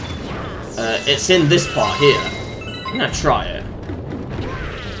 It's in this part here. I'm gonna try it.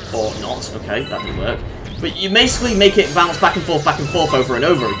 Or not. Okay, that didn't work. But you basically make it bounce back and forth over and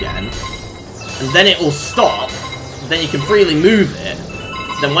over again. And then it will stop. Then you can freely move it.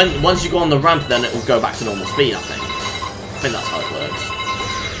 Then once you go on the ramp, then it will go back to normal speed, I think. I think that's how it works.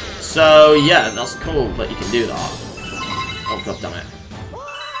 So, yeah, that's cool that you can do that. Oh, god damn it.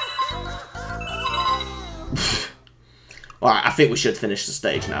 Alright, I think we should finish the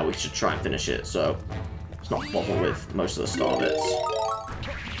stage now. We should try and finish it, so let's not bother with most of the star bits.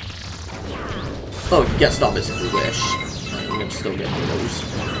 Oh, we can get star bits if we wish. Right, we're gonna still get those.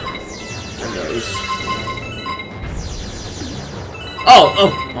 And those.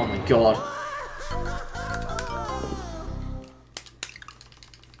 Oh my god.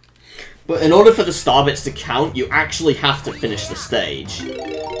 But in order for the star bits to count, you actually have to finish the stage.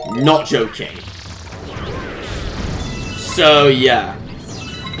 Not joking. So, yeah.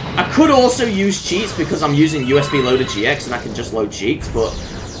 I could also use cheats because I'm using USB Loader GX and I can just load cheats, but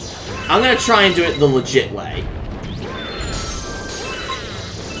I'm going to try and do it the legit way.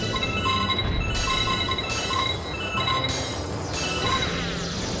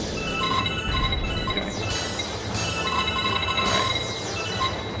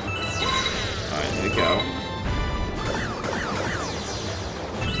 Alright, here we go.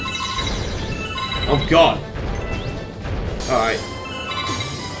 Oh god! Alright.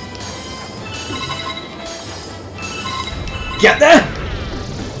 Get there!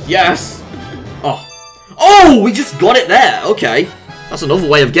 Yes! Oh. Oh! We just got it there! Okay. That's another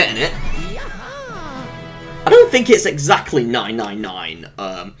way of getting it. I don't think it's exactly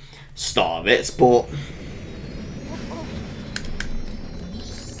 999 star bits, but...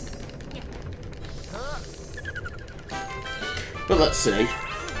 But let's see. It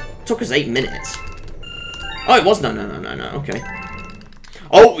took us 8 minutes. Oh, it was no, okay.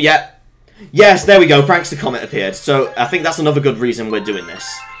 Oh, yeah. Yes, there we go, Prankster Comet appeared. So, I think that's another good reason we're doing this.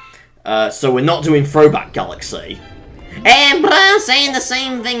 So we're not doing Throwback Galaxy. And bro, saying the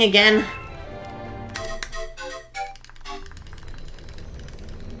same thing again.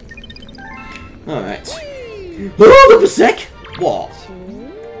 Alright. Hold up a sec! What?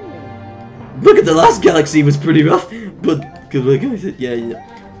 Look at the last Galaxy was pretty rough, but... yeah.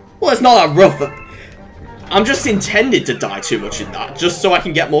 Well, it's not that rough, but... I'm just intended to die too much in that, just so I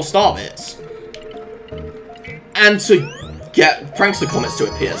can get more star bits. And to get Prankster Comets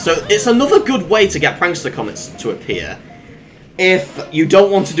to appear. So it's another good way to get Prankster Comets to appear if you don't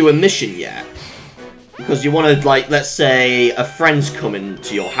want to do a mission yet. Because you want to, like, let's say a friend's coming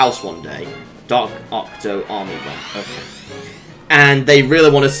to your house one day. Dark Octo Army Run. Okay. And they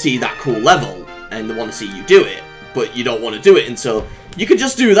really want to see that cool level, and they want to see you do it, but you don't want to do it until... You can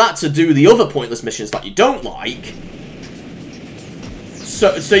just do that to do the other pointless missions that you don't like.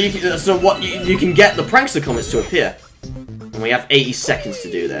 So you can get the prankster comments to appear. And we have 80 seconds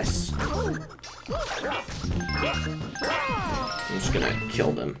to do this. I'm just gonna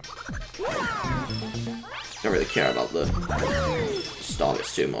kill them. Don't really care about the star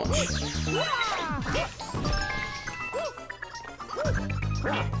bits too much.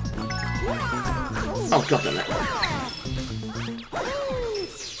 Oh, god damn it.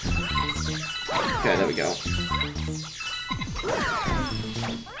 Okay, there we go.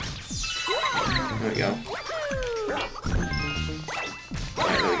 There we go.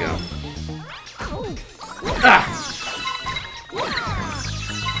 Alright, there we go. Ah!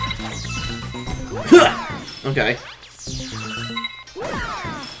 Okay.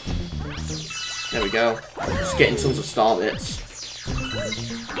 There we go. Just getting tons of star bits.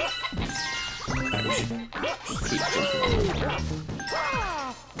 Right, we should just keep jumping on them.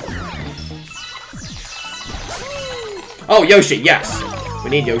 Oh, Yoshi, yes! We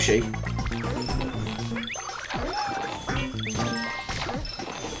need Yoshi.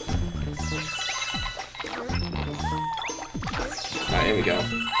 Alright, here we go.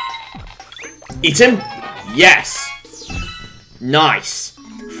 Eat him! Yes! Nice!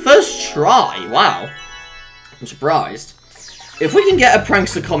 First try! Wow. I'm surprised. If we can get a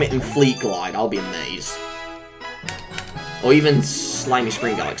Prankster Comet in Fleet Glide, I'll be amazed. Or even Slimy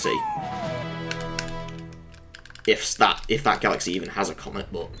Spring Galaxy. If that galaxy even has a comet,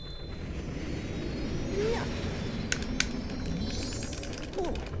 but...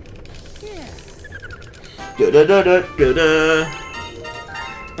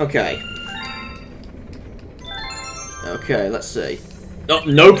 Okay. Okay, let's see. Oh,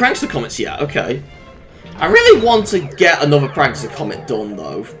 no Prankster Comets yet, okay. I really want to get another Prankster Comet done,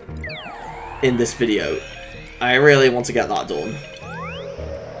 though. In this video. I really want to get that done.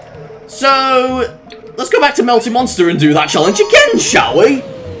 So... let's go back to Melty Monster and do that challenge again, shall we?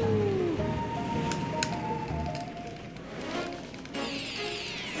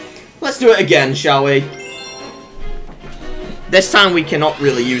 Let's do it again, shall we? This time we cannot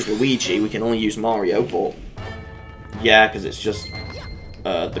really use Luigi, we can only use Mario, but... yeah, because it's just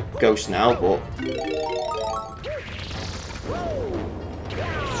the ghost now, but...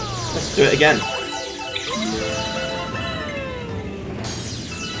 let's do it again.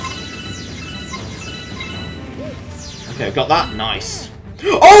 Okay, I've got that. Nice.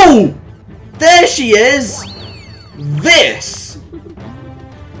 Oh! There she is! This!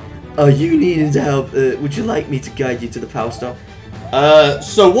 Are you needing to help? Would you like me to guide you to the Power Star?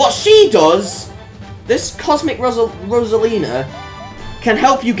 So what she does, this Cosmic Rosalina, can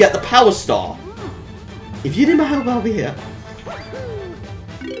help you get the Power Star. If you need my help, I'll be here.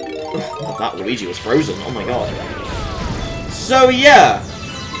 That Luigi was frozen, oh my god. So yeah.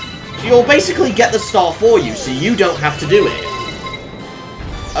 You'll basically get the star for you, so you don't have to do it.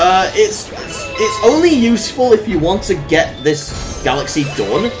 It's only useful if you want to get this galaxy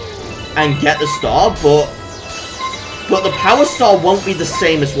done and get the star, but the Power Star won't be the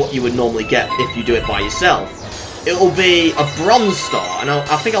same as what you would normally get if you do it by yourself. It'll be a bronze star, and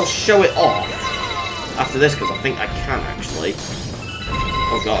I think I'll show it off after this, because I think I can actually.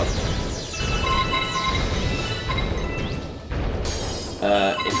 Oh god.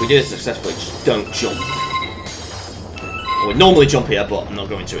 If we do this successfully, just don't jump. I would normally jump here, but I'm not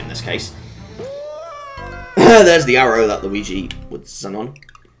going to in this case. There's the arrow that Luigi would send on.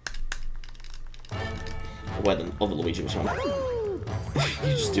 Or where the other Luigi was from.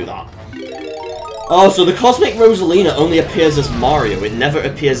 You just do that. Oh, so the Cosmic Rosalina only appears as Mario. It never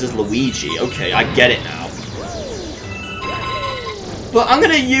appears as Luigi. Okay, I get it now. But I'm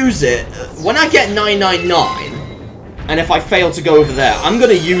gonna use it when I get 999. And if I fail to go over there, I'm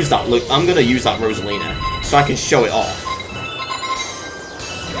gonna use that Rosalina so I can show it off.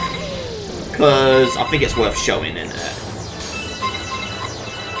 Cause I think it's worth showing in there.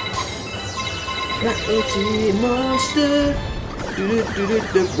 Melty Monster,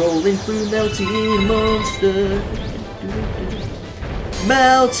 rolling through Melty Monster,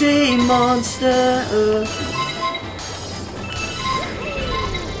 Melty Monster.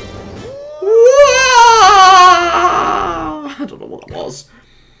 I don't know what that was.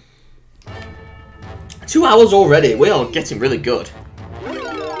 2 hours already. We are getting really good.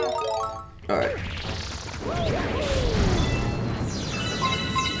 Alright.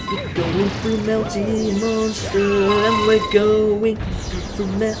 We're going through Melty Monster, and we're going from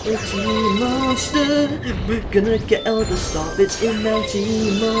Melty Monster. We're gonna get all the star bits in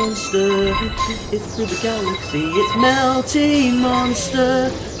Melty Monster. It's through the galaxy, it's Melty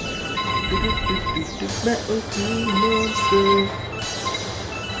Monster. Melty Monster.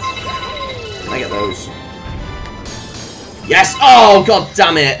 Can I get those? Yes! Oh, god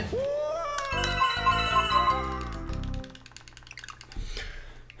damn it!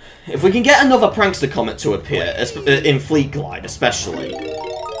 If we can get another prankster comet to appear, in Fleet Glide especially,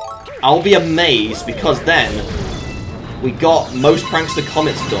 I'll be amazed, because then we got most prankster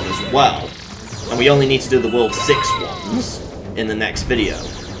comets done as well, and we only need to do the World 6 ones in the next video.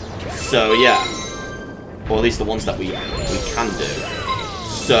 So yeah, or at least the ones that we can do.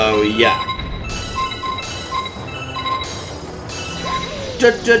 So yeah.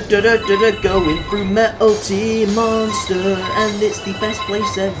 Going through Melty Monster, and it's the best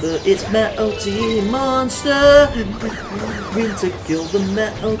place ever. It's Melty Monster. Going to kill the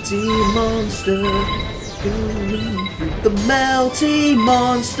Melty Monster. Going through the Melty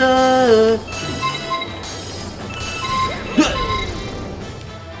Monster.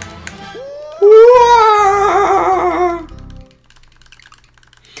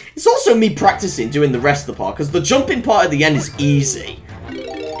 It's also me practicing doing the rest of the part, because the jumping part at the end is easy.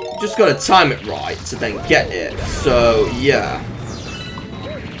 Just gotta time it right to then get it. So yeah.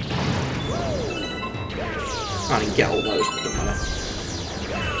 Can't even get all those, but don't matter.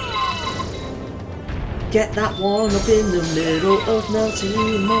 Get that one up in the middle of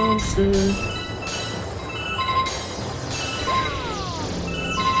Melty Monster.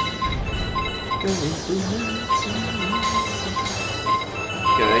 Going through Melty Monster.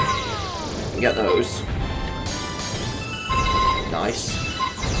 Okay. Get those. Nice.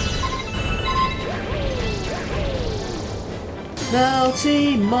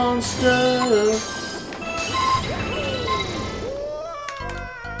 Melty Monster.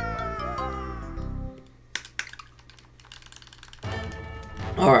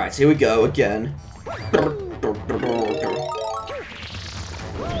 Alright, here we go again.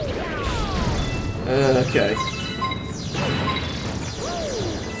 Okay.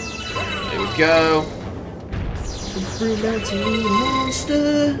 There we go. Through Melty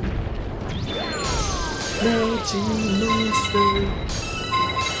Monster. Melty Monster.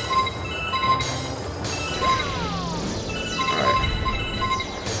 Alright.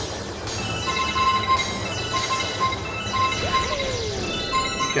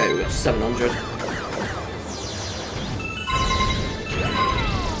 Okay, we got 700.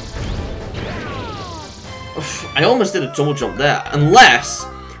 Oof, I almost did a double jump there. Unless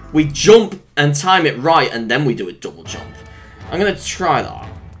we jump and time it right and then we do a double jump. I'm gonna try that.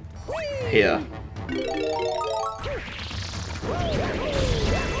 Here.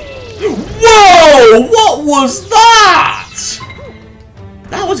 Whoa! What was that?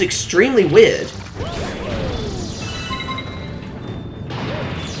 That was extremely weird.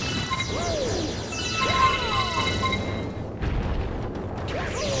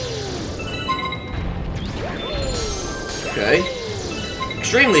 Okay.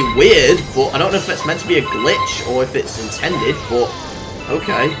 Extremely weird, but I don't know if it's meant to be a glitch or if it's intended, but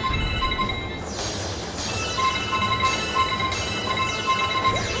okay.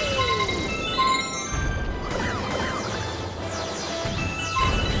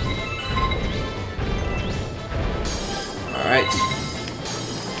 Alright.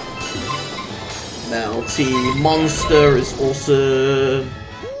 Melty Monster is awesome.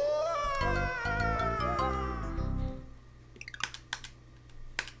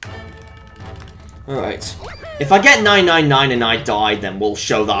 Alright. If I get 999 and I die, then we'll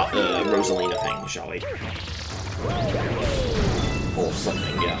show that Rosalina thing, shall we? Or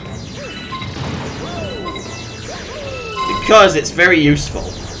something, yeah. Because it's very useful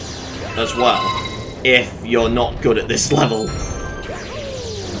as well if you're not good at this level.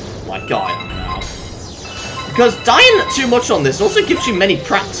 Like I am now. Because dying too much on this also gives you many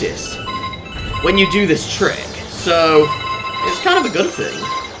practice when you do this trick. So, it's kind of a good thing.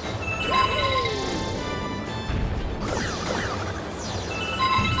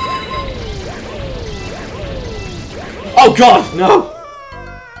 Oh god, no!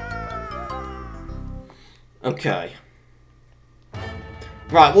 Okay.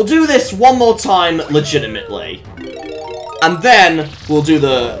 Right, we'll do this one more time legitimately. And then we'll do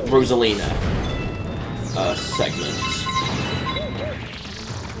the Rosalina segment.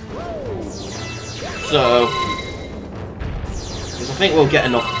 So, because I think we'll get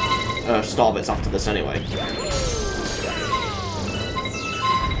enough star bits after this anyway. I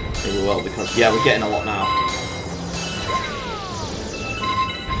think we will, because, yeah, we're getting a lot now.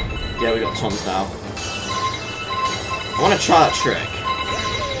 Yeah, we got tons now. I want to try that trick.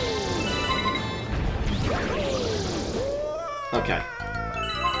 Okay.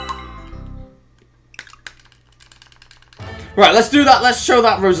 Right, let's do that. Let's show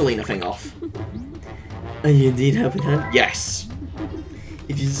that Rosalina thing off. Are you indeed helping hand? Yes.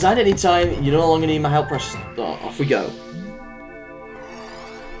 If you decide any time you no longer need my help, press start. Off we go.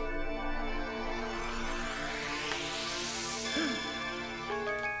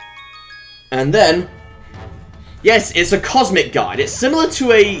 And then, yes, it's a cosmic guide. It's similar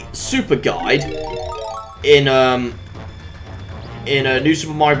to a super guide in New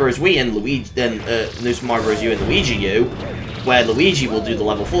Super Mario Bros. Wii and New Super Mario Bros. U and Luigi U, where Luigi will do the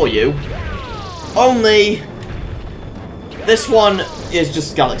level for you. Only this one is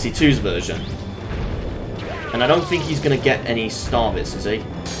just Galaxy 2's version, and I don't think he's gonna get any star bits, is he?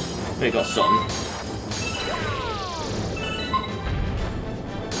 We got some.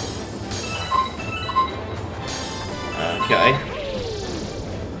 Okay.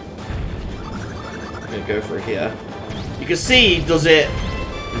 I'm gonna go for here. You can see he does it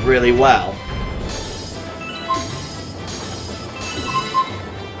really well.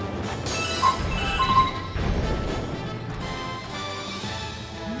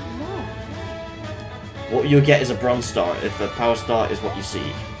 What you get is a bronze star if a power star is what you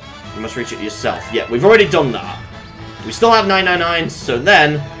seek. You must reach it yourself. Yeah, we've already done that. We still have 999, so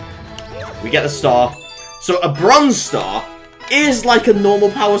then we get the star. So a bronze star is like a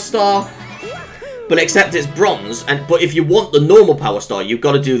normal power star, but except it's bronze. But if you want the normal power star, you've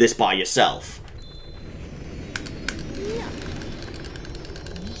got to do this by yourself.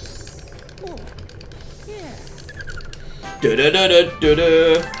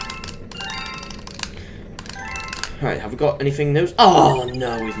 Right, have we got anything new? Oh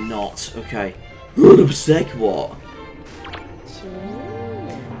no, we've not. Okay. What?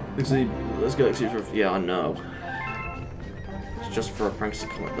 Let's go for. Yeah, I know. It's just for a prankster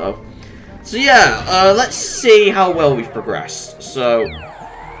comment though. So yeah, let's see how well we've progressed. So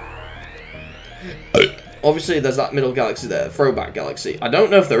obviously there's that middle galaxy there, throwback galaxy. I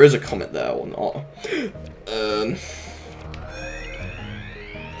don't know if there is a comet there or not.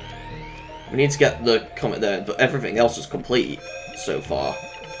 We need to get the comet there, but everything else is complete so far.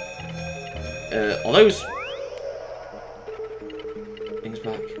 Are those things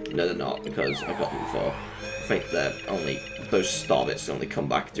back? No, they're not, because I got them before. I think that only those star bits only come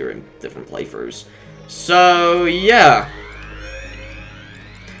back during different playthroughs. So yeah.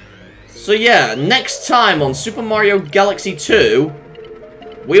 Next time on Super Mario Galaxy 2,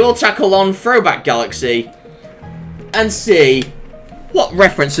 we will tackle on Throwback Galaxy and see what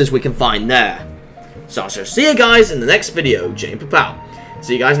references we can find there. So I shall see you guys in the next video. Jane Papal.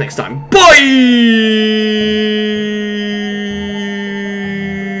 See you guys next time. Bye!